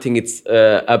 but I don't think it's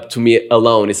up to me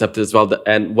alone. It's up to as well.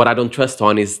 And what I don't trust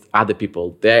on is other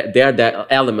people. They're the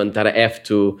element that I have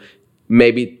to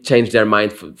maybe change their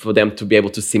mind for them to be able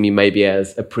to see me maybe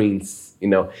as a prince,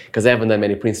 because I haven't done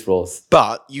many prince roles.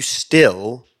 But you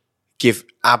still give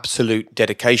absolute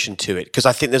dedication to it, because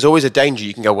I think there's always a danger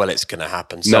you can go, well, it's going to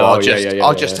happen, so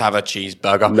I'll just have a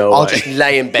cheeseburger. I'll just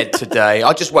lay in bed today.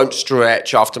 I just won't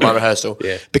stretch after my rehearsal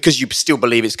because you still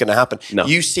believe it's going to happen. No.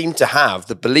 You seem to have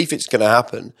the belief it's going to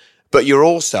happen, but you're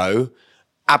also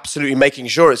absolutely making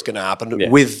sure it's going to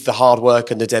happen with the hard work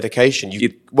and the dedication.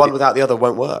 One without the other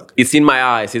won't work. It's in my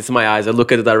eyes. I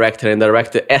look at the director, and the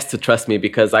director has to trust me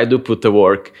because I do put the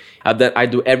work. I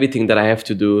do everything that I have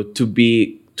to do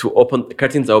to open the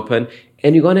curtains open,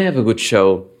 and you're gonna have a good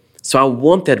show. So I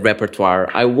want that repertoire.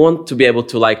 I want to be able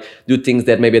to like do things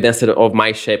that maybe a dancer of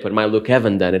my shape or my look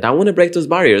haven't done it. I want to break those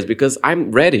barriers because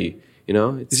I'm ready.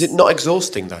 Is it not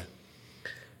exhausting though?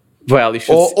 Well, you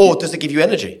should. Or does it give you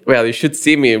energy? Well, you should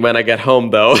see me when I get home,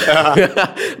 though.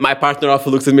 My partner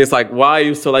often looks at me. It's like, "Why are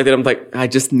you so like that?" I'm like, "I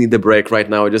just need a break right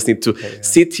now. I just need to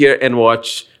sit here and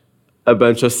watch a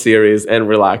bunch of series and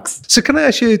relax." So can I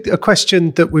ask you a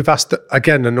question that we've asked,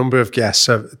 again, a number of guests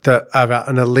that are at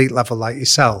an elite level like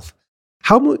yourself?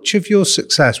 How much of your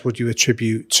success would you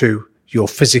attribute to your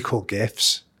physical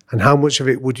gifts, and how much of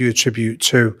it would you attribute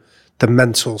to the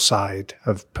mental side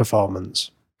of performance?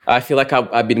 I feel like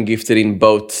I've been gifted in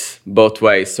both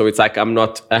ways. So it's like I'm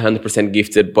not 100%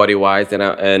 gifted body-wise,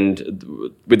 and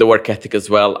with the work ethic as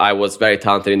well. I was very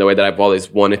talented in the way that I've always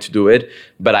wanted to do it,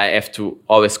 but I have to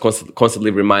always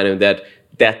constantly remind them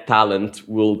that talent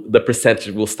the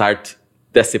percentage will start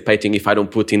dissipating if I don't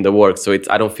put in the work. So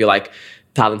I don't feel like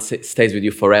talent stays with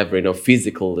you forever,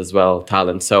 physical as well,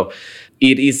 talent. So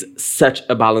it is such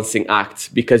a balancing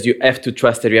act because you have to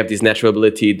trust that you have this natural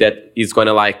ability that is going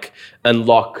to like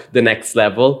unlock the next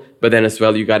level. But then as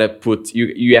well, you got to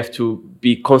you have to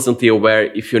be constantly aware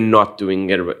if you're not doing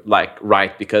it like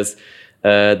right, because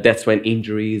that's when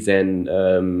injuries and,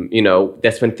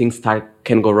 that's when things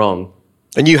can go wrong.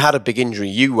 And you had a big injury.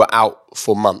 You were out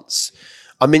for months.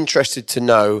 I'm interested to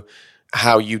know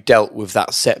how you dealt with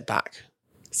that setback.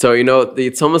 So,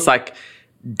 it's almost like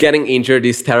getting injured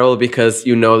is terrible because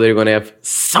you know they're going to have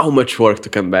so much work to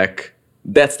come back.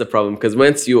 That's the problem. Because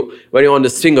when you're on the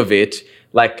swing of it,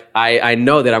 like I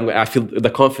know that I feel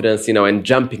the confidence, and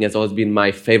jumping has always been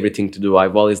my favorite thing to do.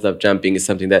 I've always loved jumping. It's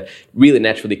something that really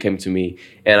naturally came to me.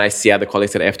 And I see other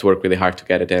colleagues that have to work really hard to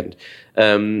get it.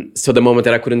 And so the moment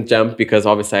that I couldn't jump, because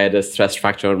obviously I had a stress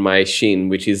fracture on my shin,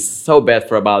 which is so bad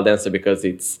for a ballet dancer because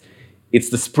it's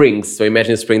the springs. So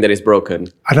imagine a spring that is broken.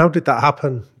 And how did that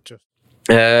happen?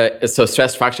 So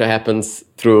stress fracture happens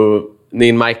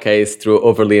in my case, through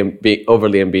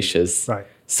overly ambitious. Right.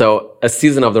 So a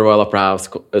season of the Royal Opera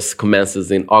House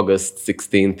commences in August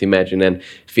 16th, imagine, and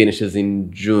finishes in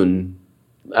June,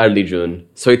 early June.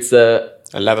 So it's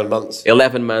 11 months.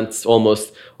 11 months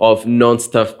almost of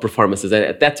non-stop performances. And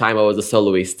at that time, I was a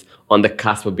soloist on the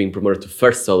cusp of being promoted to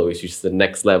first soloist, which is the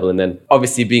next level. And then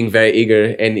obviously being very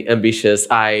eager and ambitious,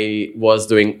 I was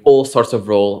doing all sorts of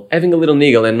role, having a little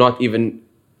niggle and not even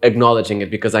acknowledging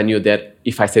it, because I knew that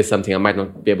if I say something, I might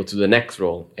not be able to do the next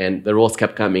role. And the roles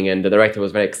kept coming, and the director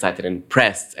was very excited and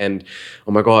pressed. And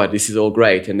oh my God, this is all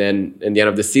great. And then at the end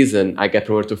of the season, I get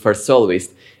promoted to first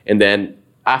soloist. And then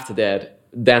after that,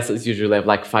 dancers usually have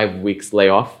like 5 weeks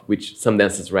layoff, which some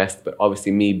dancers rest. But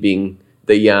obviously me being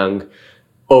the young,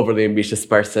 overly ambitious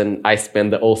person, I spent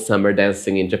the whole summer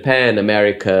dancing in Japan,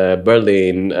 America,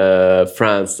 Berlin,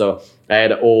 France. So I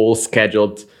had all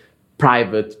scheduled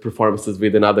private performances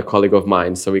with another colleague of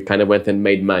mine. So we kind of went and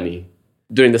made money.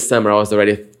 During the summer, I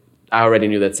already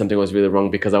knew that something was really wrong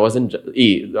because I wasn't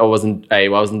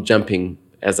jumping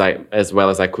as well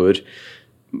as I could.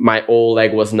 My whole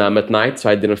leg was numb at night, so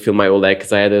I didn't feel my whole leg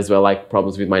because I had as well like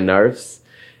problems with my nerves.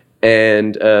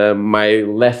 And my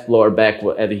left lower back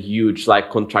had a huge like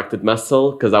contracted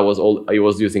muscle because I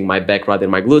was using my back rather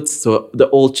than my glutes. So the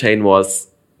whole chain was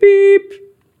beep.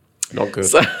 Not good.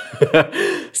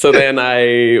 So then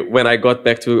when I got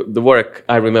back to the work,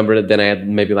 I remember that then I had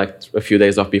maybe like a few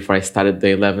days off before I started the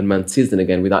 11-month season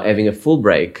again without having a full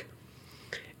break.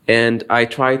 And I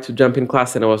tried to jump in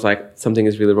class and I was like, something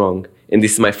is really wrong. And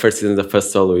this is my first season as a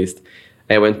first soloist.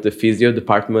 I went to the physio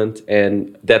department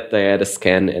and that day I had a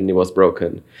scan and it was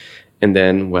broken. And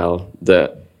then,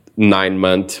 the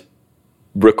 9-month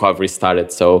recovery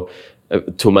started. So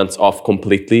 2 months off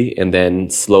completely and then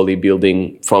slowly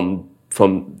building from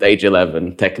age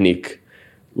 11 technique,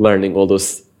 learning all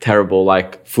those terrible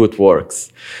like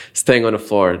footworks, staying on the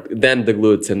floor, then the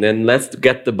glutes, and then let's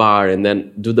get the bar and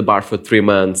then do the bar for 3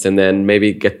 months and then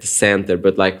maybe get the center,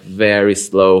 but like very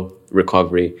slow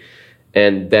recovery.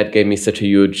 And that gave me such a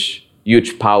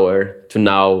huge power to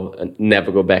now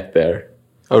never go back there.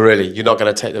 Oh, really? You're not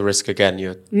going to take the risk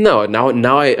again? No,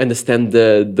 now I understand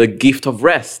the gift of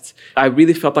rest. I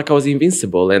really felt like I was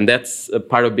invincible, and that's a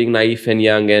part of being naive and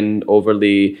young and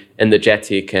overly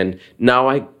energetic. And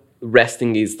now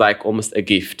resting is like almost a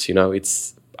gift,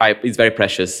 It's very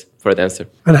precious for a dancer.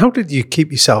 And how did you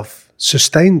keep yourself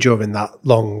sustained during that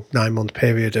long 9-month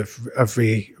period of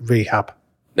rehab?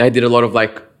 I did a lot of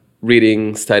like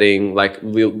reading, studying, like a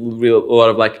lot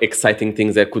of like exciting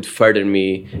things that could further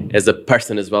me as a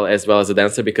person as well as a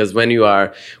dancer. Because when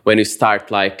you start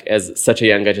like as such a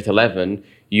young age at 11,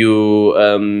 you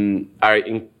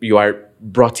are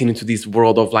brought into this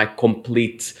world of like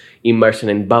complete immersion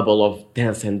and bubble of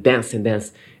dance. And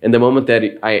the moment that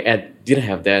I didn't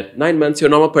have that, 9 months, you're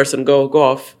a normal person, go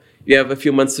off. You have a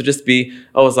few months to just be.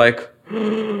 I was like,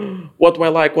 what do I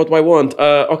like? What do I want?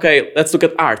 Okay, let's look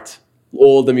at art.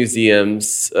 All the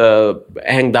museums,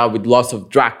 hanged out with lots of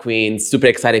drag queens, super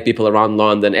excited people around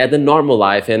London, had a normal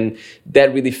life. And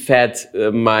that really fed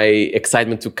my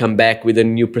excitement to come back with a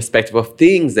new perspective of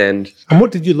things. And what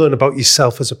did you learn about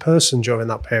yourself as a person during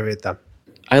that period then?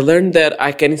 I learned that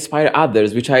I can inspire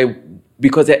others,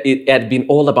 because it had been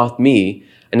all about me.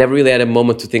 I never really had a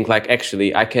moment to think like,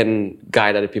 actually, I can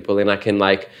guide other people and I can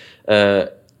like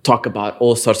talk about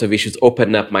all sorts of issues,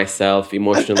 open up myself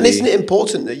emotionally. And isn't it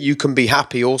important that you can be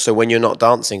happy also when you're not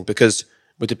dancing? Because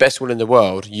with the best will in the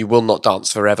world, you will not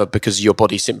dance forever because your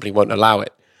body simply won't allow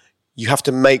it. You have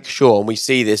to make sure, and we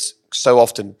see this so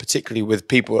often, particularly with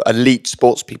people, elite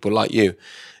sports people like you,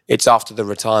 it's after the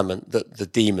retirement that the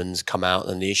demons come out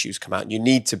and the issues come out. You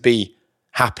need to be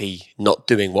happy not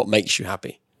doing what makes you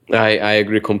happy. I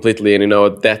agree completely. And,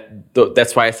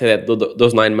 that's why I say that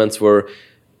those 9 months were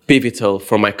pivotal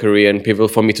for my career and pivotal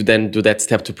for me to then do that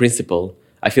step to principal.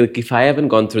 I feel like if I haven't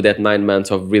gone through that 9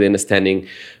 months of really understanding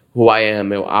who I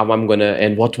am, how I'm gonna,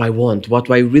 and what do I want, what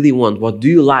do I really want, what do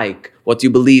you like, what do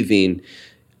you believe in,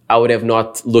 I would have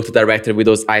not looked at the director with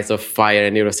those eyes of fire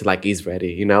and he would have said like, he's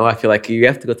ready. I feel like you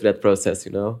have to go through that process.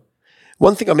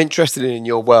 One thing I'm interested in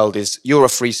your world is you're a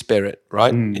free spirit,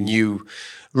 right? And you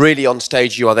really on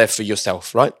stage, you are there for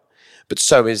yourself, right? But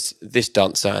so is this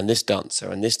dancer and this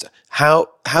dancer and this. How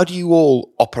do you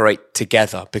all operate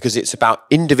together? Because it's about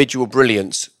individual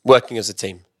brilliance working as a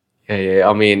team. Yeah.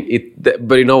 I mean,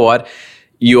 but you know what?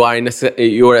 You are a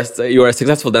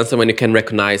successful dancer when you can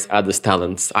recognize others'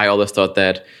 talents. I always thought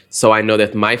that. So I know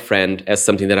that my friend has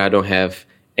something that I don't have,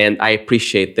 and I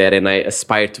appreciate that, and I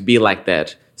aspire to be like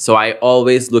that. So I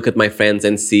always look at my friends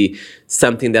and see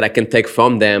something that I can take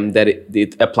from them that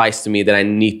it applies to me that I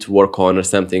need to work on or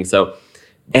something. So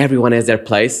everyone has their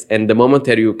place, and the moment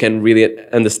that you can really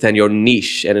understand your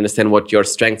niche and understand what your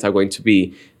strengths are going to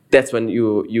be, that's when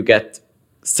you get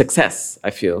success,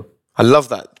 I feel. I love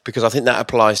that because I think that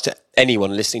applies to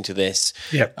anyone listening to this.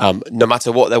 Yep. No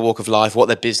matter what their walk of life, what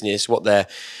their business, what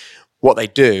they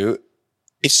do,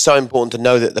 it's so important to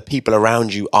know that the people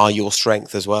around you are your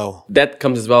strength as well. That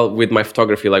comes as well with my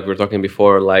photography, like we were talking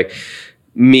before, like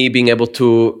me being able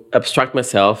to abstract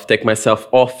myself, take myself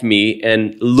off me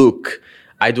and look.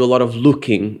 I do a lot of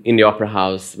looking in the opera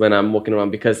house when I'm walking around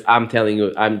because I'm telling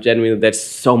you, I'm genuinely, there's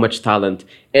so much talent.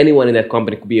 Anyone in that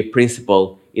company could be a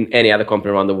principal in any other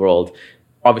company around the world.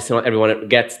 Obviously, not everyone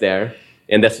gets there,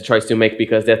 and that's the choice you make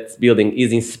because that building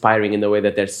is inspiring in the way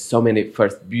that there's so many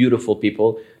first beautiful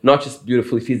people, not just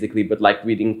beautifully physically, but like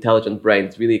with intelligent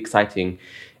brains, really exciting.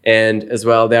 And as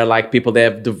well, they're like people that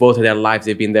have devoted their lives.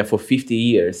 They've been there for 50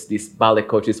 years. These ballet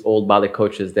coaches, old ballet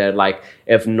coaches, they're like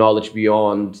have knowledge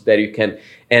beyond that you can,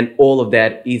 and all of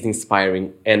that is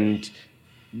inspiring. And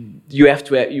you have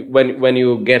to when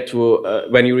you get to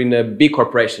when you're in a big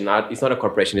corporation. It's not a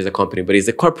corporation; it's a company, but it's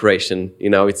a corporation.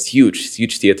 It's huge. It's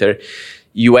huge theater.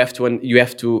 You have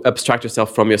to abstract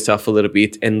yourself from yourself a little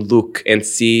bit and look and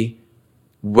see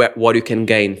what you can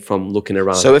gain from looking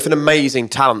around. So if an amazing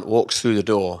talent walks through the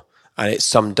door and it's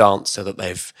some dancer that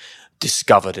they've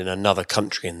discovered in another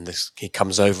country and he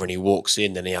comes over and he walks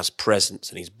in and he has presence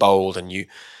and he's bold and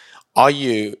are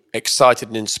you excited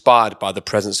and inspired by the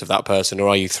presence of that person or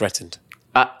are you threatened?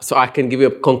 So I can give you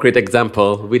a concrete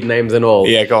example with names and all.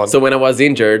 Yeah, go on. So when I was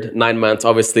injured, 9 months,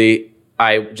 obviously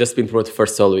I just been promoted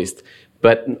first soloist.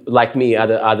 But like me,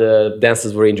 other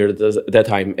dancers were injured at that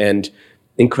time and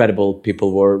incredible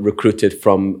people were recruited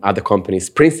from other companies,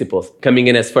 principals coming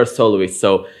in as first soloists.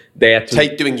 So they had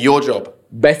to doing your job,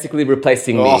 basically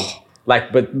replacing me.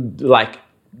 But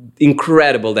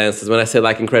incredible dancers. When I say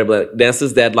like incredible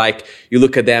dancers, that like you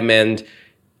look at them and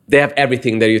they have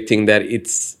everything that you think that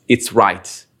it's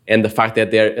right, and the fact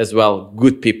that they're as well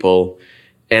good people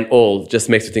and all just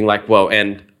makes you think like, whoa.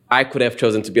 And I could have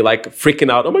chosen to be like freaking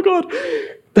out. Oh my God.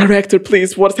 Director,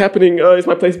 please, what's happening? Is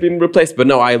my place being replaced? But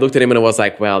no, I looked at him and I was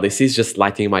like, well, this is just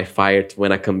lighting my fire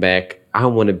when I come back. I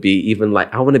want to be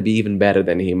even better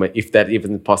than him, if that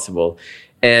even possible.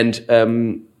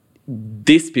 And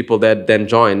these people that then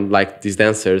joined, like these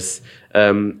dancers,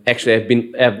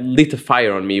 actually have lit a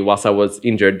fire on me whilst I was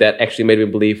injured that actually made me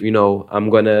believe, I'm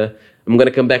gonna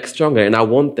come back stronger. And I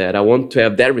want that. I want to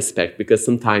have that respect because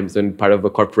sometimes when part of a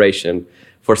corporation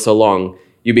for so long,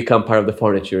 you become part of the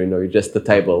furniture, you're just the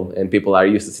table, and people are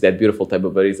used to see that beautiful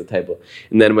table, but it's a table.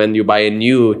 And then when you buy a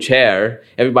new chair,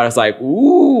 everybody's like,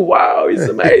 ooh, wow, it's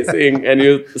amazing. And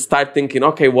you start thinking,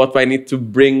 okay, what do I need to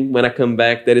bring when I come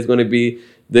back that is going to be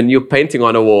the new painting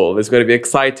on a wall? It's going to be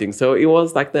exciting. So it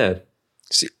was like that.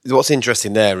 See, what's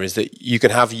interesting there is that you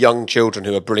can have young children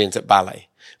who are brilliant at ballet,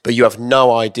 but you have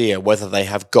no idea whether they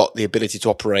have got the ability to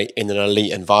operate in an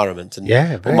elite environment. And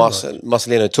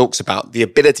Marcelino talks about the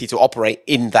ability to operate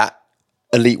in that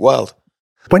elite world.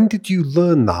 When did you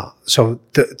learn that? So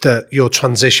your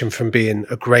transition from being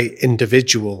a great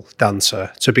individual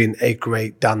dancer to being a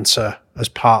great dancer as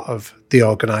part of the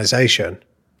organisation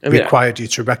required you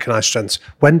to recognise strengths.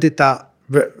 When did that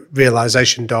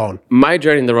realization dawn? My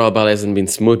journey in the Royal Ballet hasn't been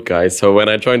smooth, guys. So when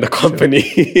I joined the company,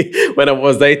 when I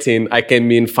was 18, I came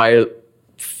in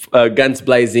guns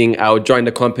blazing. I joined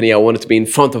the company. I wanted to be in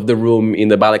front of the room in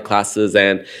the ballet classes,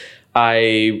 and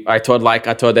I thought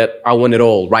that I want it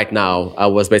all right now. I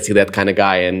was basically that kind of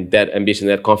guy, and that ambition,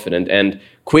 that confident. And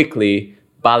quickly,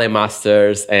 ballet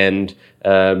masters and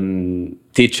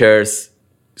teachers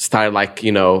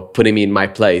started putting me in my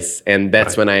place, and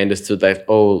that's when I understood that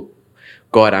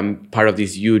God, I'm part of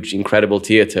this huge, incredible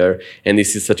theater, and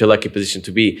this is such a lucky position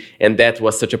to be. And that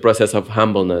was such a process of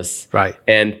humbleness. Right.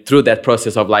 And through that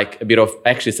process of like a bit of,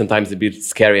 actually sometimes a bit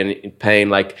scary and in pain,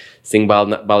 like seeing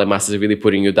ballet masters really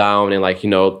putting you down and like, you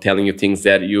know, telling you things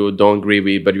that you don't agree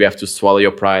with, but you have to swallow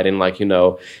your pride and like, you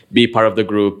know, be part of the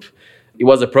group. It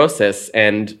was a process,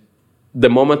 and the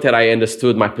moment that I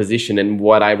understood my position and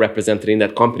what I represented in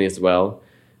that company as well,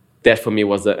 that for me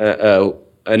was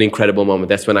an incredible moment.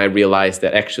 That's when I realized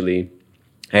that actually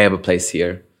I have a place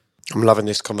here. I'm loving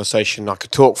this conversation. I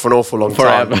could talk for an awful long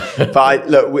time. But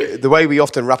the way we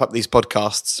often wrap up these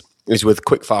podcasts is with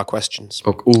quick-fire questions.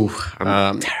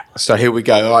 I'm terrible. So here we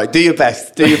go. All right, do your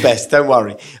best. Do your best. Don't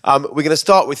worry. We're going to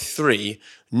start with 3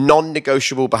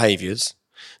 non-negotiable behaviours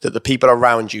that the people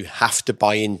around you have to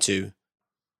buy into.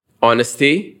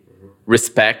 Honesty,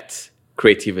 respect,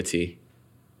 creativity.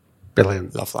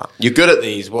 Brilliant. Love that. You're good at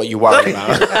these. What are you worried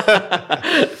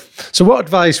about? So what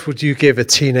advice would you give a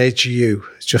teenage you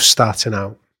just starting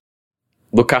out?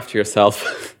 Look after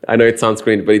yourself. I know it sounds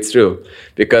cringe, but it's true.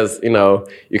 Because, you know,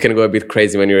 you can go a bit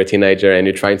crazy when you're a teenager and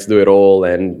you're trying to do it all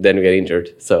and then you get injured.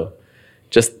 So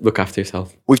just look after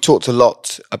yourself. We've talked a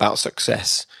lot about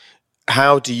success.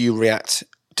 How do you react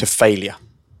to failure?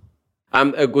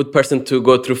 I'm a good person to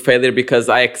go through failure because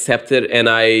I accept it and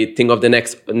I think of the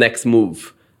next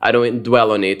move. I don't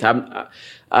dwell on it.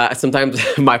 Sometimes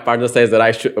my partner says that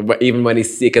I should, even when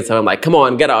he's sick and so I'm like, come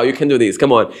on, get out, you can do this,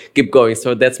 come on, keep going.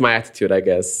 So that's my attitude, I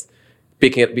guess.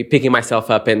 Picking myself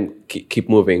up and keep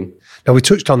moving. Now, we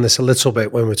touched on this a little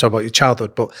bit when we were talking about your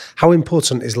childhood, but how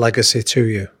important is legacy to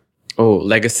you? Oh,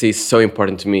 legacy is so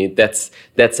important to me. That's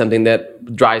something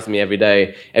that drives me every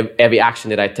day. Every action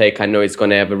that I take, I know it's going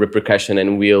to have a repercussion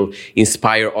and will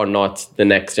inspire or not the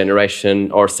next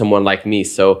generation or someone like me.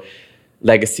 So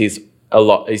legacy is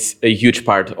a huge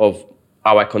part of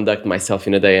how I conduct myself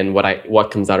in a day and what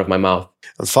comes out of my mouth.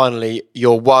 And finally,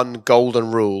 your one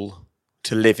golden rule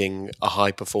to living a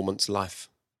high-performance life.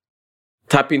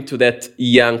 Tap into that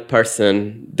young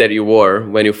person that you were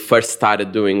when you first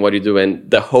started doing what you do and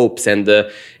the hopes and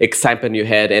the excitement you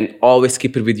had, and always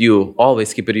keep it with you.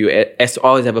 Always keep it with you.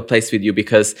 Always have a place with you,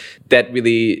 because that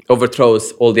really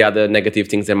overthrows all the other negative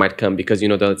things that might come, because, you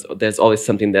know, there's always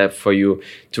something there for you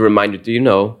to remind you, do you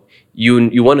know,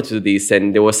 you wanted to do this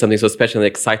and there was something so special in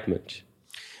excitement.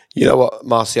 You know what,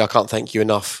 Marcy, I can't thank you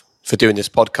enough for doing this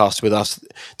podcast with us.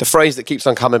 The phrase that keeps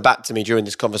on coming back to me during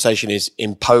this conversation is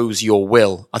impose your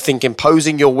will. I think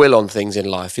imposing your will on things in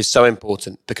life is so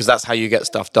important, because that's how you get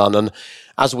stuff done. And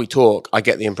as we talk, I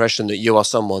get the impression that you are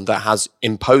someone that has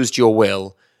imposed your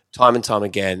will time and time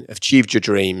again, achieved your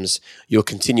dreams. You'll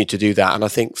continue to do that. And I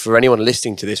think for anyone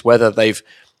listening to this, whether they've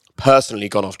personally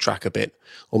gone off track a bit,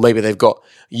 or maybe they've got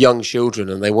young children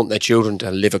and they want their children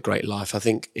to live a great life, I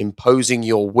think imposing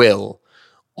your will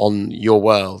on your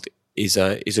world is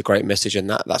a great message, and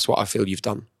that's what I feel you've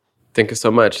done. Thank you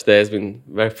so much. It's been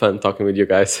very fun talking with you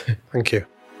guys. Thank you.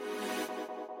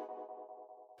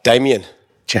 Damien.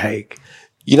 Jake.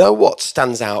 You know what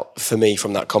stands out for me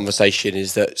from that conversation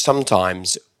is that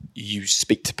sometimes you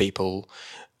speak to people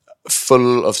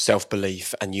full of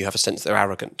self-belief and you have a sense they're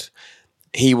arrogant.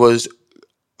 He was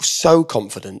so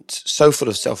confident, so full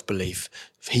of self-belief.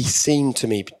 He seemed to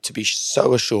me to be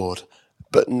so assured,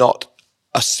 but not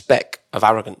a speck of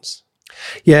arrogance.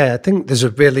 Yeah, I think there's a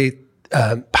really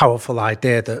powerful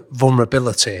idea that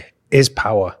vulnerability is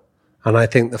power. And I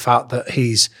think the fact that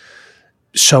he's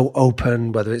so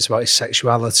open, whether it's about his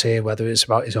sexuality, whether it's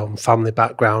about his own family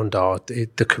background or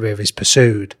the career he's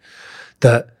pursued,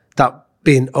 that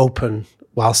being open,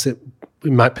 whilst we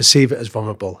might perceive it as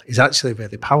vulnerable, is actually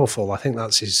really powerful. I think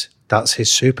that's his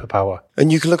superpower.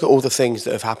 And you can look at all the things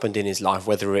that have happened in his life,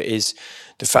 whether it is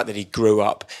the fact that he grew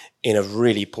up in a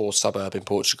really poor suburb in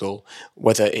Portugal,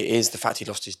 whether it is the fact he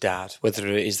lost his dad, whether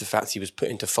it is the fact he was put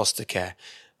into foster care.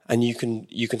 And you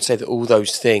can say that all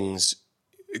those things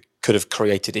could have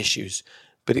created issues.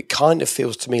 But it kind of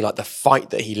feels to me like the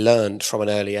fight that he learned from an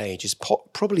early age is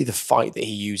probably the fight that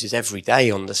he uses every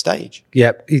day on the stage.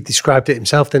 Yeah, he described it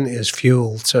himself, didn't he, as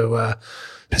fuel to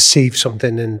perceive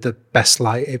something in the best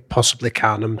light it possibly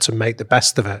can and to make the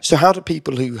best of it. So how do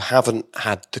people who haven't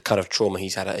had the kind of trauma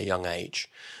he's had at a young age,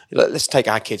 let's take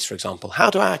our kids, for example, how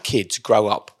do our kids grow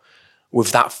up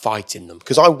with that fight in them?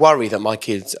 Because I worry that my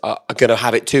kids are going to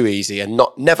have it too easy and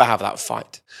never have that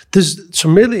fight. There's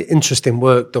some really interesting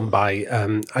work done by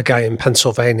a guy in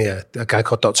Pennsylvania, a guy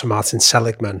called Dr. Martin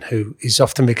Seligman, who is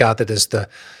often regarded as the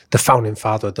founding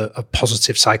father of the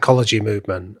positive psychology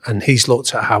movement. And he's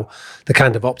looked at how the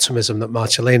kind of optimism that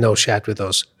Marcelino shared with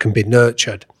us can be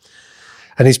nurtured.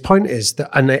 And his point is that,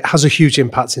 and it has a huge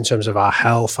impact in terms of our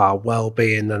health, our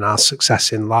well-being and our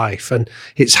success in life. And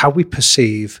it's how we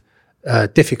perceive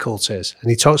difficulties. And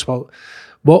he talks about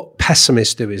what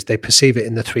pessimists do is they perceive it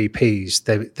in the 3 Ps.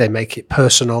 They make it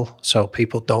personal. So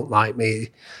people don't like me.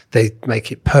 They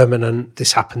make it permanent.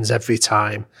 This happens every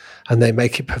time. And they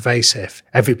make it pervasive.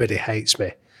 Everybody hates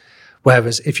me.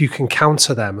 Whereas if you can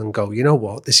counter them and go, you know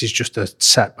what, this is just a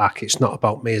setback. It's not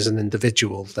about me as an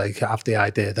individual. They have the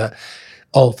idea that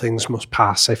all things must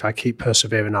pass. If I keep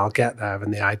persevering, I'll get there.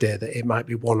 And the idea that it might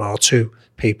be 1 or 2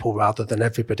 people rather than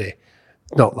everybody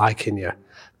not liking you.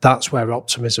 That's where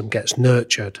optimism gets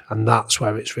nurtured, and that's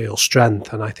where it's real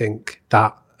strength. And I think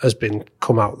that has been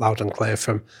come out loud and clear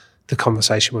from the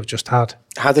conversation we've just had.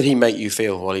 How did he make you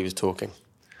feel while he was talking?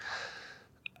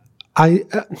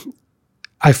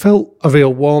 I felt a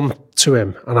real warmth to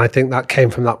him, and I think that came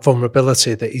from that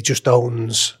vulnerability that he just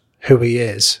owns who he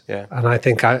is. Yeah. And I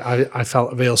think I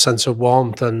felt a real sense of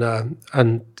warmth,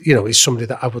 and you know, he's somebody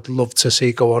that I would love to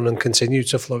see go on and continue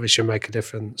to flourish and make a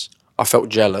difference. I felt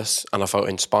jealous and I felt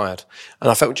inspired.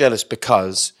 And I felt jealous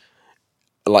because,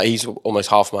 like, he's almost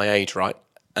half my age, right?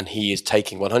 And he is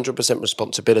taking 100%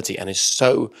 responsibility and is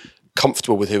so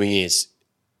comfortable with who he is.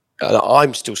 And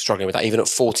I'm still struggling with that. Even at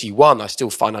 41, I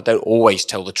still find I don't always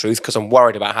tell the truth because I'm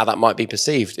worried about how that might be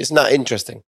perceived. Isn't that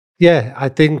interesting? Yeah, I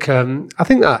think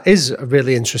that is a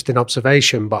really interesting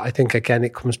observation. But I think, again,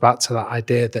 it comes back to that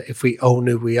idea that if we own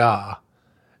who we are,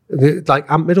 like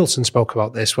Ant Middleton spoke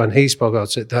about this when he spoke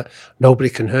about it, that nobody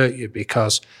can hurt you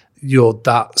because you're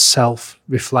that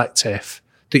self-reflective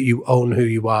that you own who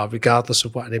you are, regardless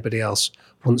of what anybody else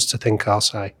wants to think or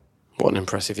say. What an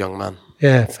impressive young man.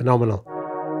 Yeah, phenomenal.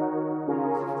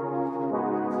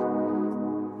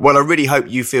 Well, I really hope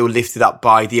you feel lifted up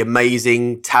by the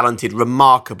amazing, talented,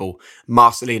 remarkable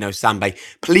Marcelino Sambe.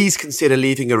 Please consider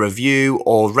leaving a review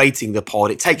or rating the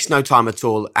pod. It takes no time at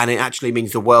all, and it actually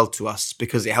means the world to us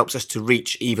because it helps us to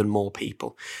reach even more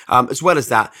people. As well as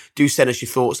that, do send us your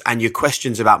thoughts and your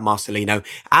questions about Marcelino,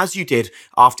 as you did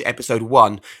after episode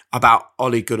 1 about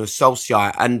Ole Gunnar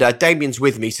Solskjaer. And Damien's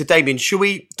with me. So Damien, should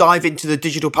we dive into the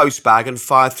digital postbag and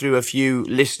fire through a few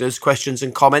listeners' questions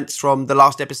and comments from the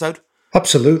last episode?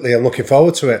 Absolutely. I'm looking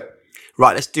forward to it.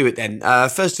 Right, let's do it then.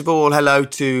 First of all, hello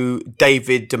to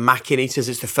David DeMackin. He says,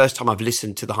 it's the first time I've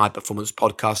listened to the High Performance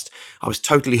podcast. I was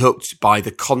totally hooked by the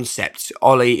concept.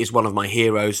 Ollie is one of my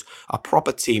heroes, a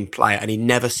proper team player, and he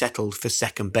never settled for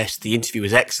second best. The interview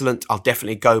was excellent. I'll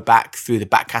definitely go back through the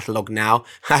back catalogue now.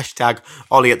 Hashtag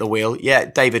Ollie at the wheel. Yeah,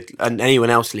 David, and anyone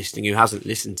else listening who hasn't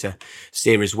listened to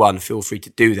Series 1, feel free to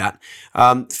do that.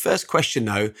 First question,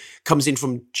 though, comes in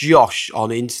from Josh on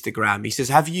Instagram. He says,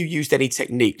 have you used any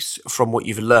techniques from what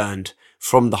you've learned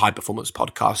from the High Performance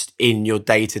podcast in your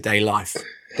day-to-day life?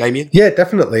 Damien? Yeah,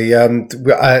 definitely.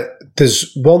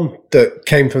 There's one that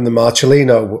came from the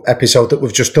Marcelino episode that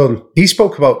we've just done. He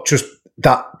spoke about just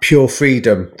that pure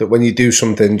freedom, that when you do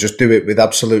something, just do it with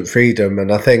absolute freedom.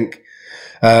 And I think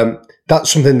that's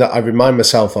something that I remind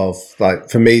myself of. Like,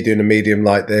 for me, doing a medium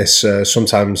like this,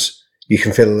 sometimes you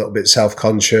can feel a little bit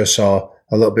self-conscious or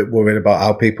a little bit worried about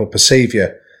how people perceive you.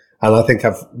 And I think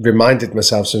I've reminded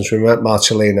myself since we met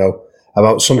Marcelino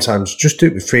about sometimes just do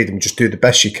it with freedom, just do the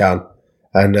best you can,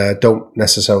 and don't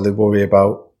necessarily worry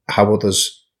about how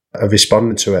others are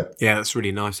responding to it. Yeah, that's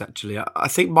really nice, actually. I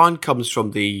think mine comes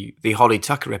from the Holly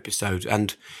Tucker episode,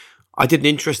 and I did an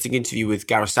interesting interview with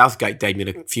Gareth Southgate, Damien,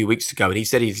 a few weeks ago, and he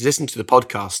said he's listened to the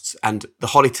podcasts, and the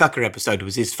Holly Tucker episode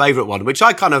was his favourite one, which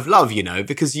I kind of love, you know,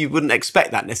 because you wouldn't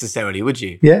expect that necessarily, would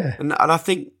you? Yeah. And I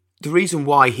think the reason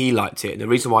why he liked it and the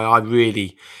reason why I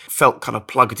really felt kind of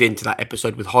plugged into that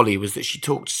episode with Holly was that she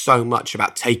talked so much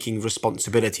about taking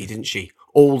responsibility, didn't she?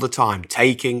 All the time,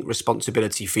 taking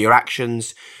responsibility for your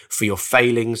actions, for your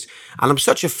failings. And I'm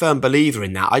such a firm believer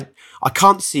in that. I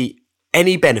can't see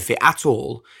any benefit at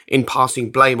all in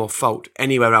passing blame or fault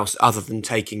anywhere else other than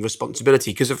taking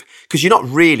responsibility, because you're not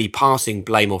really passing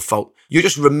blame or fault. You're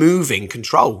just removing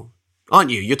control, aren't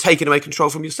you? You're taking away control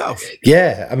from yourself.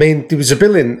 Yeah, I mean, there was a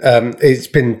brilliant, it's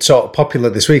been sort of popular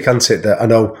this week, hasn't it, that I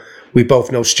know we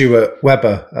both know Stuart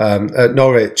Webber at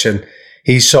Norwich, and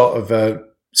he's sort of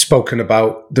spoken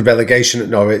about the relegation at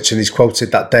Norwich, and he's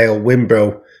quoted that Dale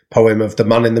Wimbrough poem of The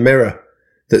Man in the Mirror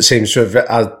that seems to have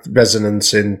had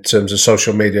resonance in terms of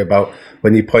social media about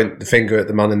when you point the finger at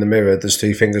the man in the mirror, there's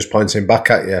 2 fingers pointing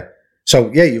back at you. So,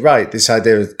 yeah, you're right. This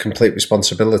idea of complete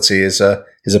responsibility is a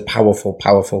powerful,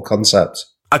 powerful concept.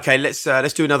 Okay, let's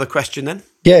do another question then.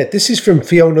 Yeah, this is from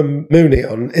Fiona Mooney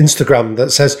on Instagram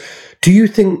that says, do you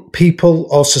think people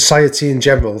or society in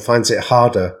general finds it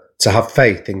harder to have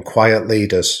faith in quiet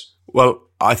leaders? Well,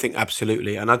 I think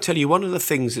absolutely. And I'll tell you, one of the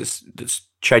things that's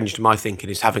changed my thinking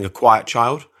is having a quiet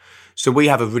child. So we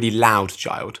have a really loud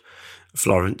child,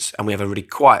 Florence, and we have a really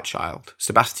quiet child,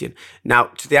 Sebastian. Now,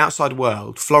 to the outside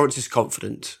world, Florence is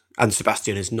confident and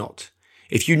Sebastian is not.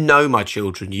 If you know my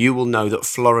children, you will know that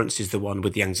Florence is the one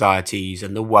with the anxieties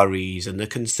and the worries and the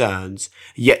concerns.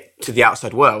 Yet, to the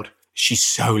outside world, she's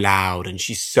so loud and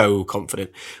she's so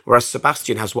confident. Whereas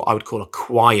Sebastian has what I would call a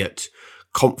quiet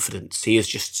confidence. He is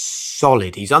just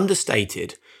solid. He's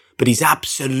understated, but he's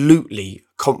absolutely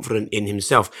confident in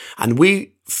himself. And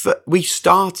we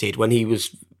started when he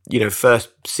was, first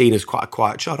seen as quite a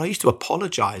quiet child. I used to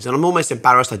apologise, and I'm almost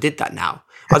embarrassed I did that now.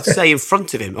 I'd say in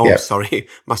front of him, I'm sorry,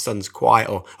 my son's quiet,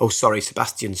 or, oh, sorry,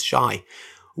 Sebastian's shy.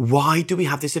 Why do we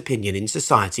have this opinion in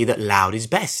society that loud is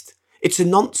best? It's a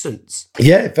nonsense.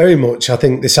 Yeah, very much. I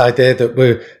think this idea that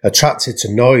we're attracted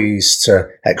to noise, to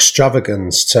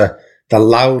extravagance, to the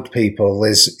loud people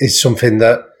is something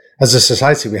that, as a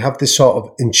society, we have this sort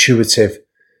of intuitive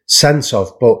sense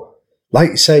of. But like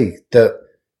you say, that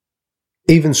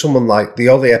even someone like the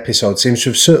Ollie episode seems to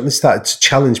have certainly started to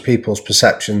challenge people's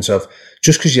perceptions of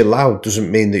just because you're loud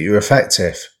doesn't mean that you're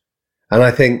effective. And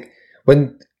I think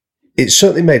when it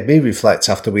certainly made me reflect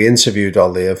after we interviewed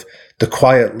Ollie of the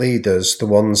quiet leaders, the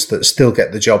ones that still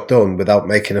get the job done without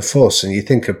making a fuss. And you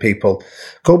think of people,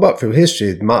 go back through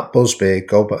history, Matt Busby,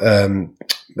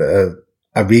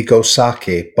 Arrigo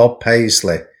Sacchi, Bob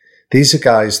Paisley. These are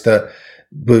guys that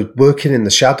were working in the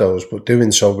shadows, but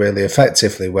doing so really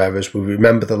effectively. Whereas we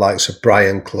remember the likes of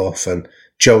Brian Clough and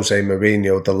Jose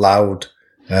Mourinho, the loud,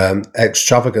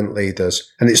 extravagant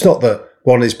leaders. And it's not that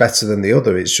one is better than the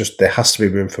other. It's just there has to be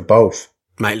room for both.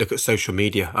 Mate, look at social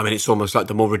media. I mean, it's almost like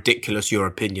the more ridiculous your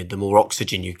opinion, the more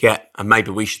oxygen you get. And maybe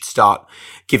we should start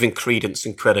giving credence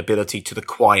and credibility to the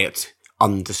quiet,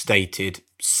 understated,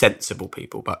 sensible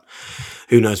people. But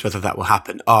who knows whether that will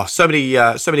happen. Oh, so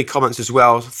many comments as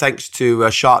well. Thanks to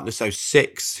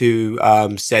Sharpness06, who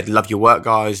said, love your work,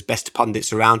 guys. Best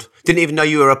pundits around. Didn't even know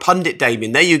you were a pundit,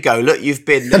 Damien. There you go. Look, you've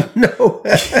been... No,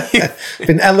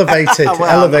 been elevated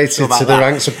to the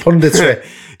ranks of punditry.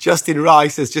 Justin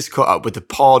Rice has just caught up with the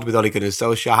pod with Ole Gunnar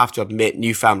Solskjaer. I have to admit,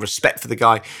 newfound respect for the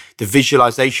guy. The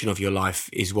visualization of your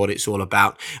life is what it's all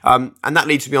about. And that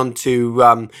leads me on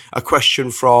to a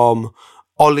question from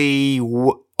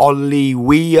Olivia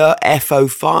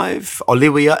F05.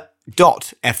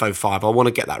 Olivia.f05. I want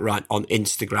to get that right on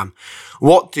Instagram.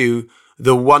 What do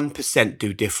the 1%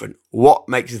 do different? What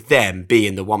makes them be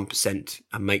in the 1%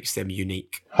 and makes them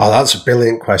unique? Oh, that's a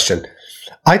brilliant question.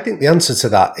 I think the answer to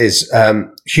that is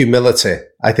humility.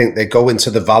 I think they go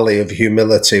into the valley of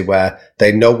humility where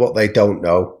they know what they don't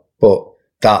know, but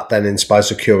that then inspires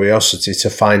a curiosity to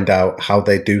find out how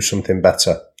they do something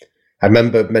better. I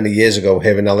remember many years ago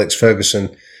hearing Alex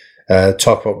Ferguson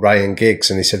talk about Ryan Giggs,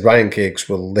 and he said Ryan Giggs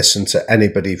will listen to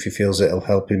anybody if he feels it'll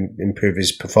help him improve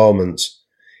his performance.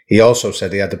 He also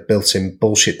said he had a built-in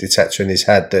bullshit detector in his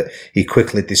head that he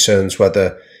quickly discerns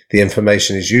whether the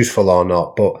information is useful or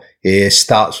not, but he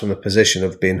starts from a position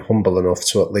of being humble enough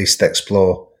to at least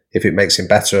explore if it makes him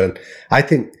better. And I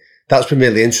think that's been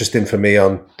really interesting for me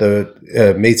on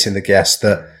the meeting the guests,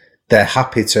 that they're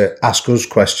happy to ask us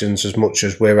questions as much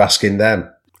as we're asking them.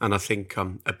 And I think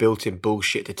a built-in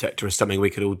bullshit detector is something we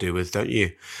could all do with, don't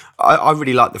you? I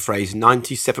really like the phrase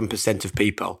 97% of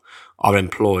people are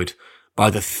employed by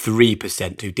the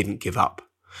 3% who didn't give up.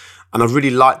 And I really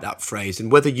like that phrase. And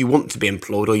whether you want to be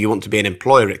employed or you want to be an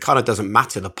employer, it kind of doesn't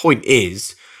matter. The point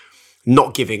is,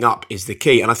 not giving up is the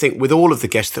key. And I think with all of the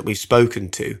guests that we've spoken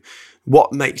to,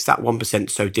 what makes that 1%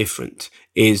 so different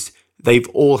is they've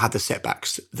all had the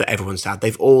setbacks that everyone's had.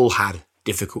 They've all had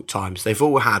difficult times. They've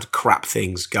all had crap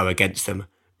things go against them.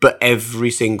 But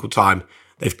every single time,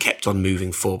 they've kept on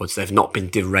moving forwards. They've not been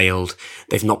derailed.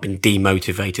 They've not been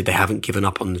demotivated. They haven't given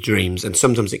up on the dreams. And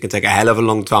sometimes it can take a hell of a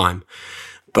long time.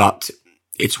 But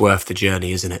it's worth the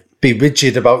journey, isn't it? Be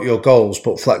rigid about your goals,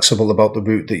 but flexible about the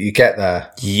route that you get there.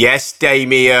 Yes,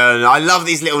 Damien. I love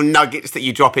these little nuggets that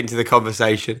you drop into the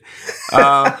conversation.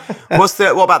 What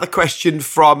about the question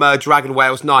from Dragon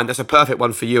Wales 9? That's a perfect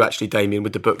one for you, actually, Damien,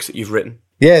 with the books that you've written.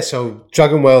 Yeah, so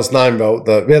Dragon Wales 9 wrote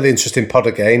the really interesting pod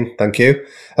again. Thank you.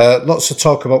 Lots of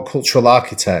talk about cultural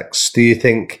architects. Do you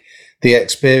think the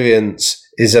experience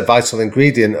is a vital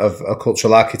ingredient of a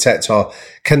cultural architect, or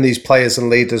can these players and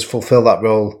leaders fulfill that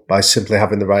role by simply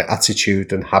having the right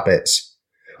attitude and habits?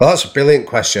 Well, that's a brilliant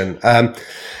question.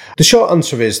 The short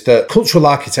answer is that cultural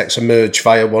architects emerge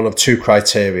via one of two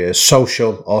criteria,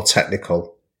 social or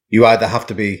technical. You either have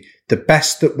to be the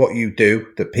best at what you do,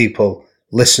 that people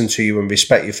listen to you and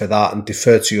respect you for that and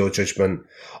defer to your judgment,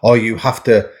 or you have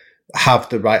to have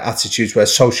the right attitudes where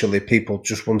socially people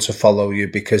just want to follow you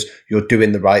because you're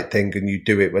doing the right thing and you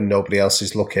do it when nobody else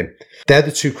is looking. They're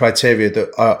the two criteria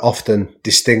that often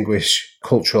distinguish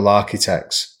cultural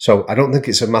architects. So I don't think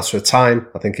it's a matter of time.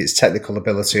 I think it's technical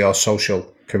ability or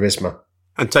social charisma.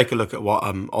 And take a look at what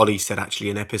Ollie said actually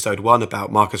in episode 1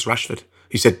 about Marcus Rashford.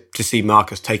 He said to see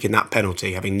Marcus taking that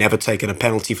penalty, having never taken a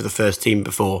penalty for the first team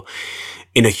before,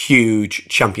 in a huge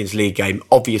Champions League game.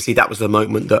 Obviously, that was the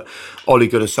moment that Ole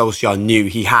Gunnar Solskjaer knew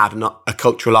he had a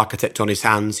cultural architect on his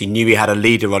hands. He knew he had a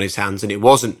leader on his hands. And it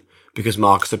wasn't because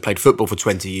Marcus had played football for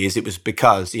 20 years. It was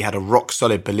because he had a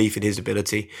rock-solid belief in his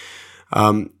ability.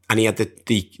 And he had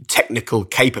the technical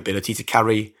capability to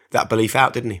carry that belief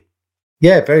out, didn't he?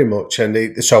 Yeah, very much.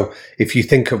 And so if you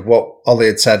think of what Ollie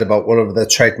had said about one of the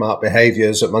trademark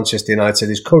behaviours at Manchester United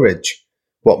is courage,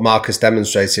 what Marcus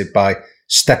demonstrated by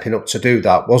stepping up to do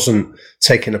that wasn't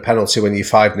taking a penalty when you're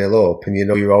 5-0 up and you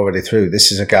know you're already through.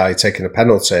 This is a guy taking a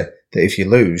penalty that if you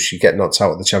lose, you get knocked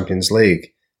out of the Champions League.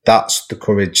 That's the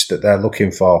courage that they're looking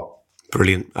for.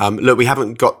 Brilliant. Look, we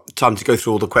haven't got time to go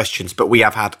through all the questions, but we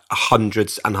have had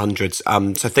hundreds and hundreds.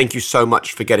 So thank you so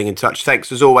much for getting in touch.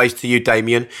 Thanks as always to you,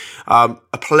 Damien.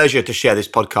 A pleasure to share this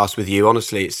podcast with you.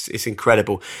 Honestly, it's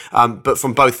incredible. But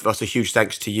from both of us, a huge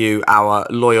thanks to you, our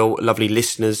loyal, lovely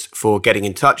listeners, for getting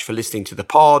in touch, for listening to the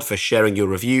pod, for sharing your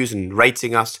reviews and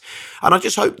rating us. And I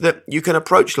just hope that you can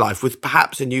approach life with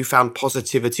perhaps a newfound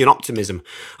positivity and optimism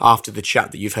after the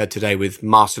chat that you've heard today with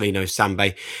Marcelino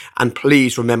Sambe. And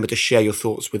please remember to share your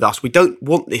thoughts with us. We don't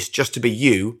want this just to be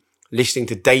you listening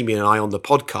to Damien and I on the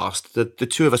podcast. The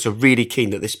two of us are really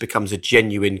keen that this becomes a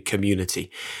genuine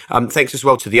community. Thanks as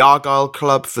well to the Argyle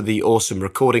Club for the awesome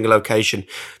recording location,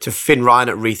 to Finn Ryan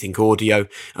at Rethink Audio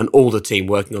and all the team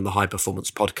working on the High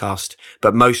Performance podcast.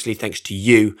 But mostly thanks to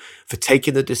you for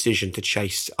taking the decision to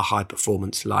chase a high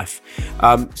performance life.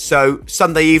 So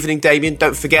Sunday evening, Damien,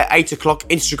 don't forget 8 o'clock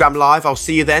Instagram Live. I'll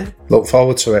see you then. Look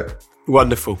forward to it.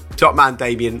 Wonderful. Top man,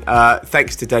 Damien.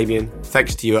 Thanks to Damien.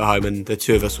 Thanks to you at home. And the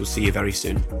two of us will see you very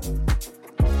soon.